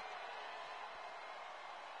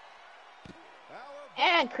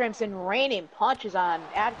 And Crimson raining punches on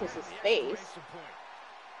Atticus's face.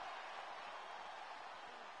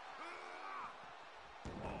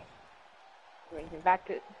 Brings him back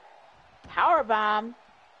to powerbomb.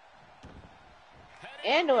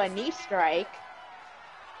 Into a knee strike.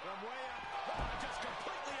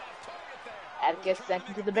 Atticus sent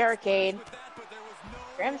into the barricade.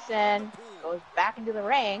 Crimson goes back into the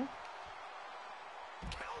ring.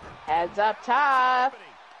 Heads up top.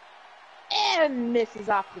 And misses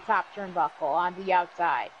off the top turnbuckle onto the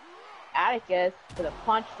outside. Atticus with a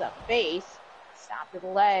punch to the face. Stomp to the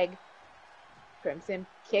leg. Crimson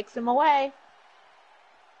kicks him away.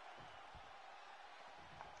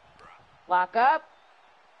 Lock up.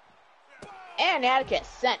 And Atticus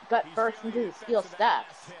sent gut first into the steel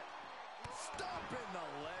steps.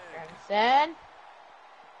 Crimson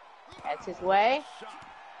heads his way.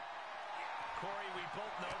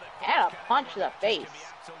 And a punch to the face.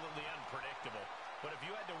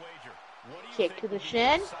 Kick to the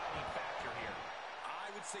shin.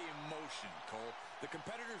 I would say emotion, Cole. The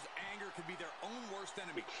competitor's anger could be their own worst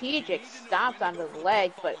enemy. Strategic stomps onto the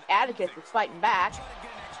legs, but Atticus is fighting back.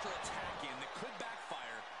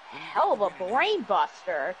 Hell of a brain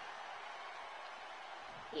buster.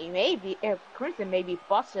 Crimson may be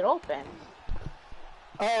busted open.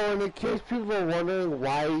 Oh, and in case people are wondering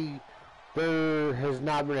why there has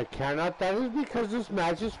not been a count out, that is because this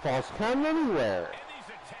match is false count anywhere. And these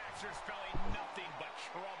attacks are spelling nothing but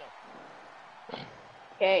trouble.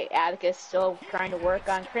 Okay, Atticus still trying to work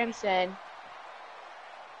on Crimson.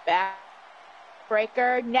 Back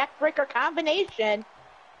breaker, neck breaker combination.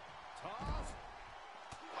 Toss.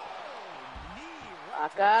 Oh, knee right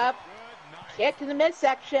Lock to up. the good. Nice. Kick to the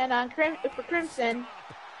midsection on for Crimson.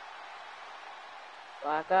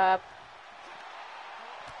 Lock up.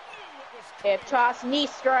 Hip toss, knee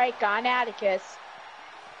strike on Atticus.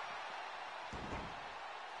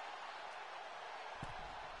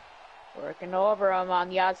 Working over him on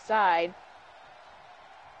the outside.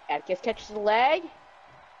 Atticus catches the leg.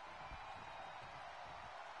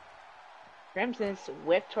 Crimson's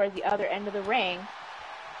whipped towards the other end of the ring.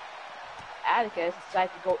 Atticus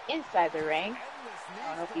decides to go inside the ring. I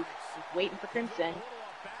don't know if he's waiting for Crimson.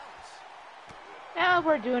 Now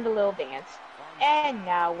we're doing a little dance. And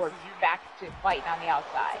now we're back to fighting on the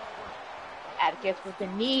outside. Atticus with the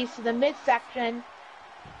knees to the midsection.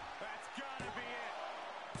 That's gotta be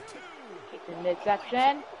it. Two. Kick to the midsection.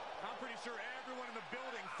 I'm pretty sure everyone in the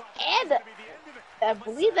building thought that And was gonna be the end of it.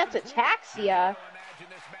 I believe that's Ataxia. Imagine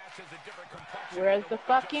this match has a different complexion. Where's the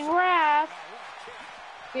fucking ref?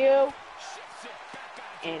 2.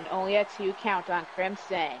 And only a 2 count on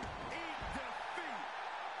Crimson.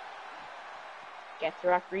 Guess the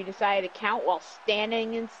referee decided to count while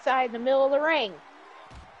standing inside the middle of the ring.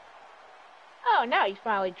 Oh, now he's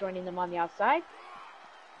finally joining them on the outside.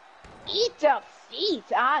 Eat defeat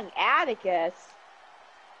on Atticus.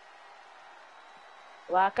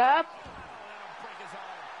 Lock up.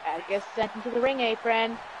 Atticus sent into the ring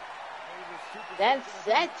apron. Then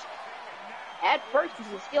sent head first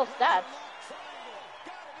into the steel steps.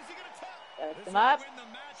 Sets him up.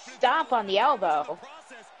 Stomp on the elbow.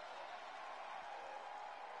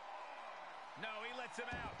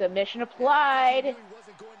 Submission applied.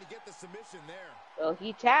 Will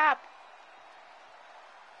he tap?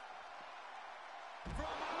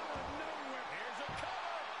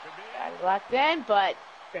 Got it locked in, but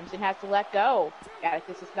Crimson has to let go.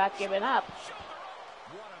 Atticus is not giving up.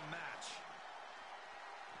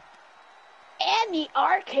 And the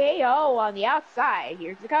RKO on the outside.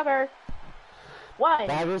 Here's the cover. 1.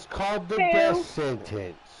 That is called the 2. death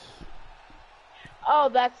sentence. Oh,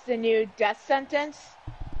 that's the new death sentence?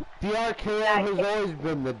 The RKO has always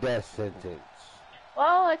been the death sentence.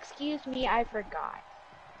 Well, excuse me, I forgot.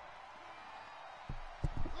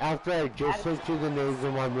 After I just sent you the names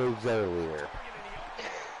of my moves earlier.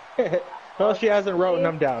 Well, she hasn't written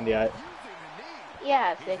them down yet.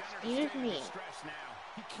 Yes, excuse me.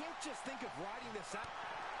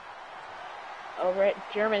 Over at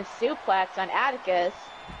German suplex on Atticus.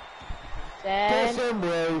 Then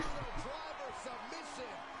Embrace.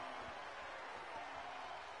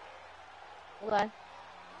 hold on.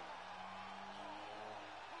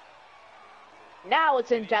 Now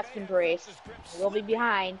it's in Death's Embrace. We'll be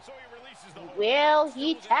behind. Will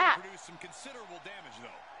he tap?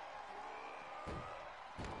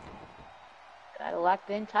 Got it locked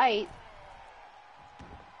in tight.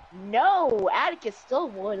 No, Atticus still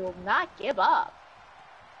will not give up.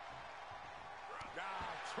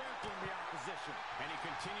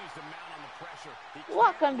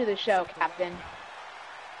 Welcome to the show, Captain.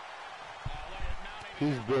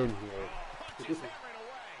 He's been here.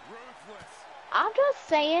 I'm just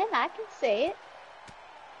saying, I can say it.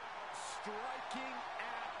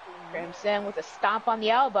 Crimson with a stomp on the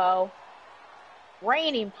elbow.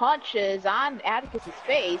 Raining punches on Atticus'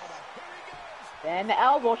 face. Then the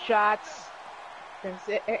elbow shots.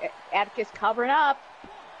 Crimson, Atticus covering up.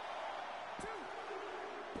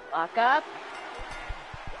 Lock up.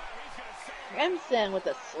 Crimson with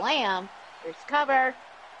a slam. There's cover.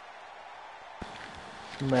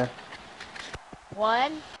 Meh.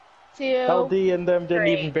 1, 2. LD and them didn't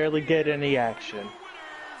 3. even barely get any action.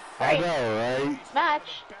 I know, right?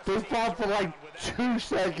 Match. They fought for like 2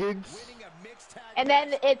 seconds. And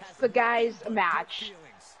then it's the guys' match.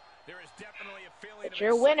 But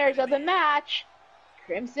your winners of the match,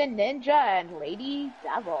 Crimson Ninja and Lady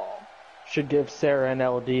Devil. Should give Sarah and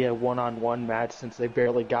LD a one-on-one match since they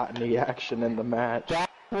barely got any action in the match.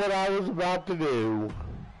 That's what I was about to do.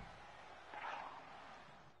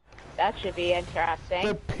 That should be interesting.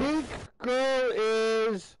 The pink girl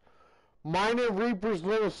is Minor Reaper's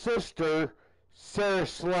little sister, Sarah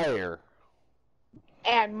Slayer.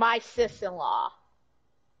 And my sis-in-law.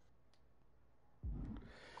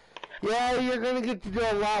 Yeah, you're going to get to do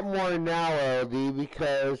a lot more now, LD,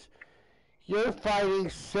 because you're fighting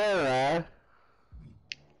Sarah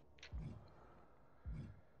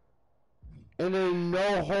in a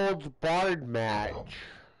no-holds-barred match.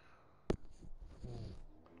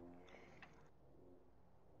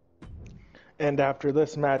 And after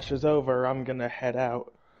this match is over, I'm gonna head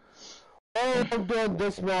out. Well, I'm doing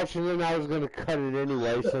this match, and then I was going to cut it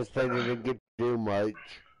anyway, since they didn't get to do much.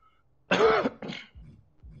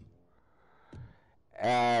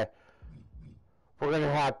 We're going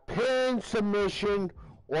to have pin, submission,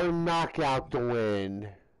 or knockout to win.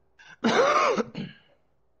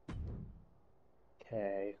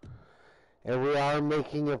 Okay. And we are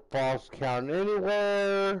making a false count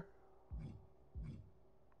anywhere.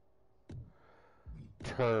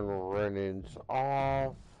 Turn Rennan's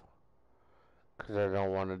off. Because I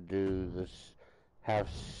don't want to do this. Have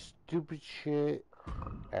stupid shit.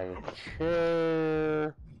 Add a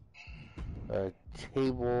chair. A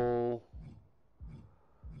table.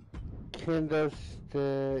 Kendo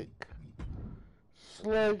stick.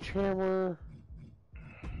 Sledgehammer.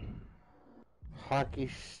 Hockey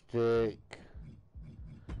stick.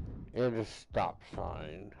 And a stop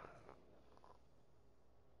sign.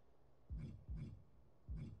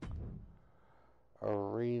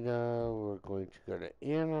 Arena, we're going to go to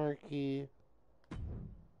Anarchy.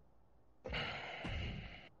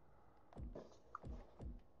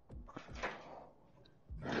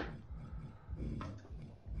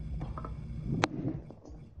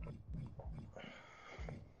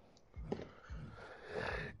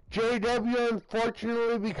 JW,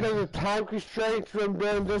 unfortunately, because of time constraints, I'm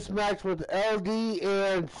doing this match with LD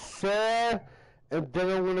and Sarah, and then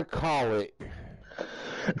I'm going to call it.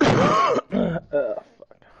 Fuck.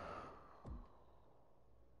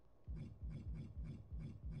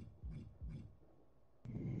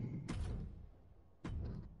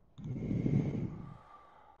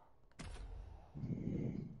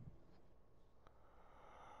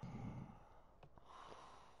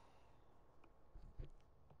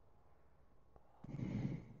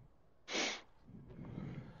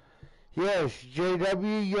 Yes,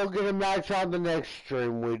 JW, you'll get a match on the next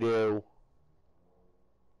stream we do.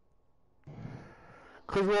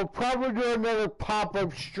 Because we'll probably do another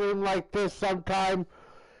pop-up stream like this sometime.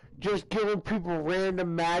 Just giving people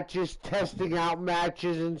random matches, testing out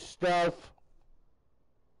matches and stuff.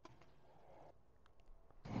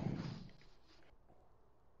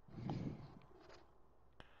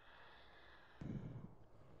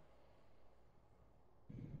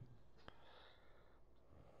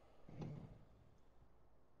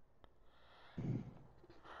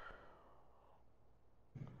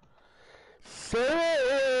 Sarah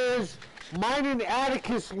is mine and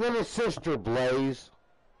Atticus' little sister, Blaze.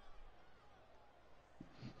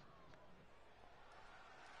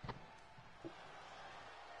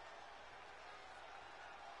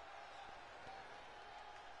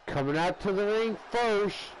 Coming out to the ring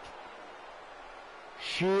first,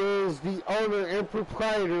 she is the owner and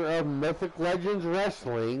proprietor of Mythic Legends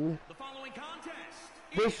Wrestling. The following contest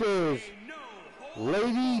This is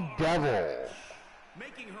Lady Devil.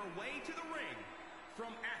 making her way to the ring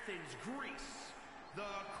from Athens, Greece, the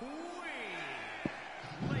Queen,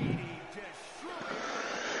 Lady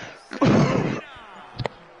Destroyer,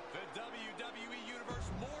 The WWE Universe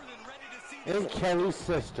more than ready to see And this. Kelly's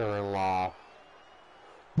sister-in-law.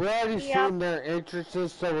 We're already Yep. seeing their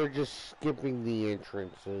entrances, so we're just skipping the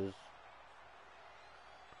entrances.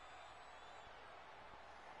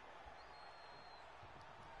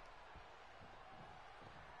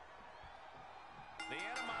 The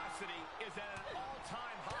animosity is at an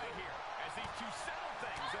all-time high here as these two settle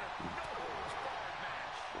things in a no-holds-barred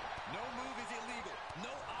match. No move is illegal.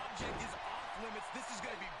 No object is off limits. This is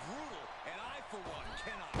going to be brutal, and I, for one,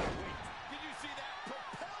 cannot wait. Did you see that?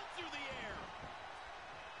 Propelled through the air.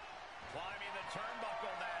 Climbing the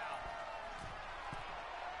turnbuckle now.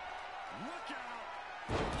 Look out.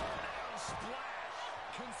 Down splash.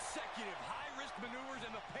 Consecutive high-risk maneuvers,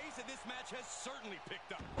 and the pace of this match has certainly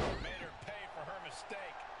picked up. Made her pay for her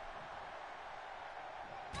mistake.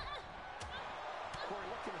 Corey,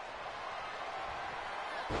 what can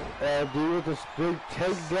LD with a big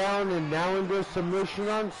takedown and now into a submission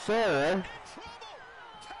on Sarah. trouble?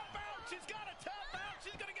 Tap out. She's got to tap out.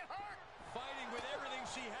 She's going to get hurt. Fighting with everything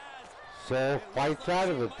she has. Sarah It looks fights like out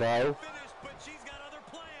she of it might though. be finished, but she's got other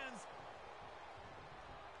plans.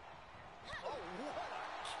 Oh, what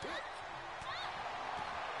a kick.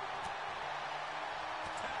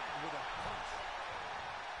 Tagged with a punch.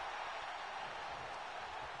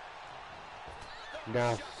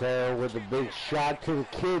 Now Sarah with a big shot to the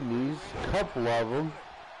kidneys, couple of them.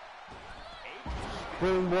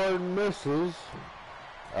 Springboard misses.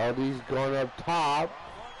 LD's going up top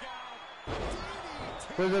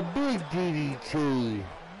with a big DDT. Amazing.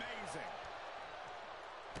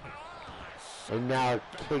 Ah, And now a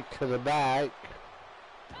kick to the back.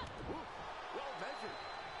 Well measured.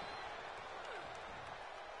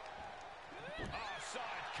 Oh, saw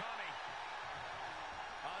it coming.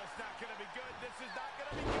 Oh, it's not going to be good. This is not going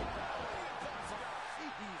to be good.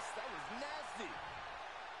 Jeez, that was nasty.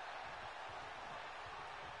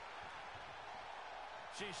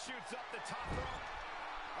 She shoots up the top rope.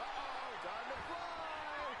 Uh-oh, time to fly.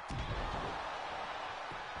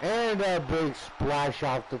 And a big splash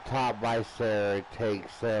off the top by Sarah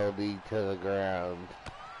takes LD to the ground.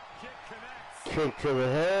 Kick connects. Kick to the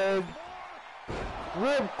head.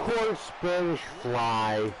 Ripcord Spanish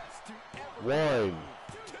fly. 1,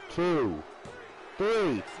 2,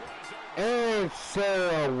 3. And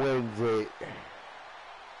Sarah wins it.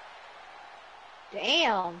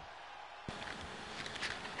 Damn.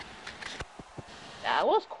 That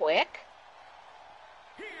was quick.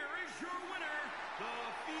 Here is your winner, the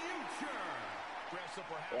Future. Wrestle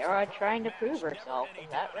perhaps Sarah a perfect trying to match, prove never herself any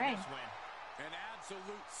in that doubt ring. this win. An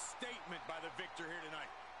absolute statement by the victor here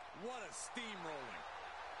tonight. What a steamrolling.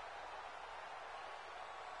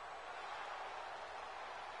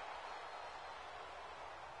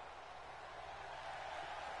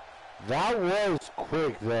 That was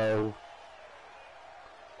quick though.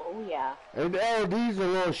 Oh yeah. And LD's a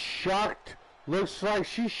little shocked. Looks like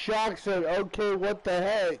she's shocked, said, okay, what the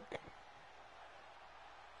heck?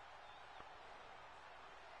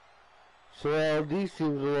 So LD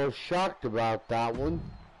seems a little shocked about that one.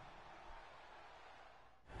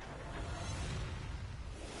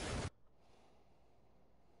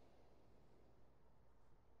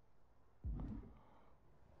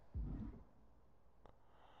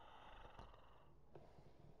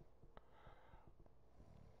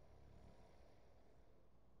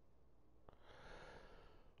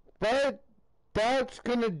 But that's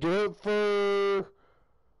gonna do it for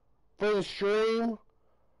the stream.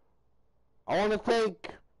 I want to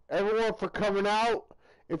thank everyone for coming out.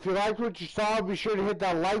 If you liked what you saw, be sure to hit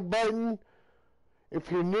that like button.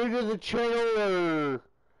 If you're new to the channel or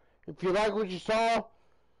if you like what you saw,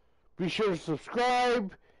 be sure to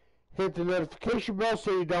subscribe. Hit the notification bell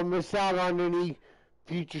so you don't miss out on any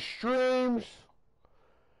future streams.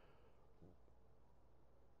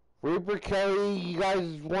 Reaper, Kelly, you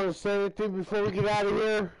guys want to say anything before we get out of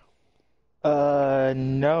here?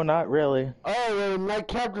 No, not really. Oh, and like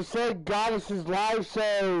Captain said, Goddess is live,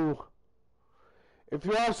 so if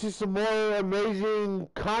you want to see some more amazing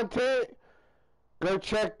content, go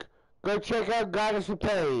check out Goddess of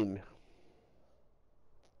Pain.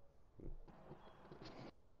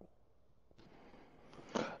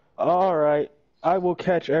 Alright, I will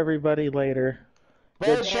catch everybody later. But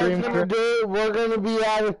Good that's stream, gonna do it. We're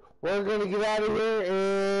gonna get out of here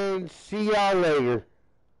and see y'all later.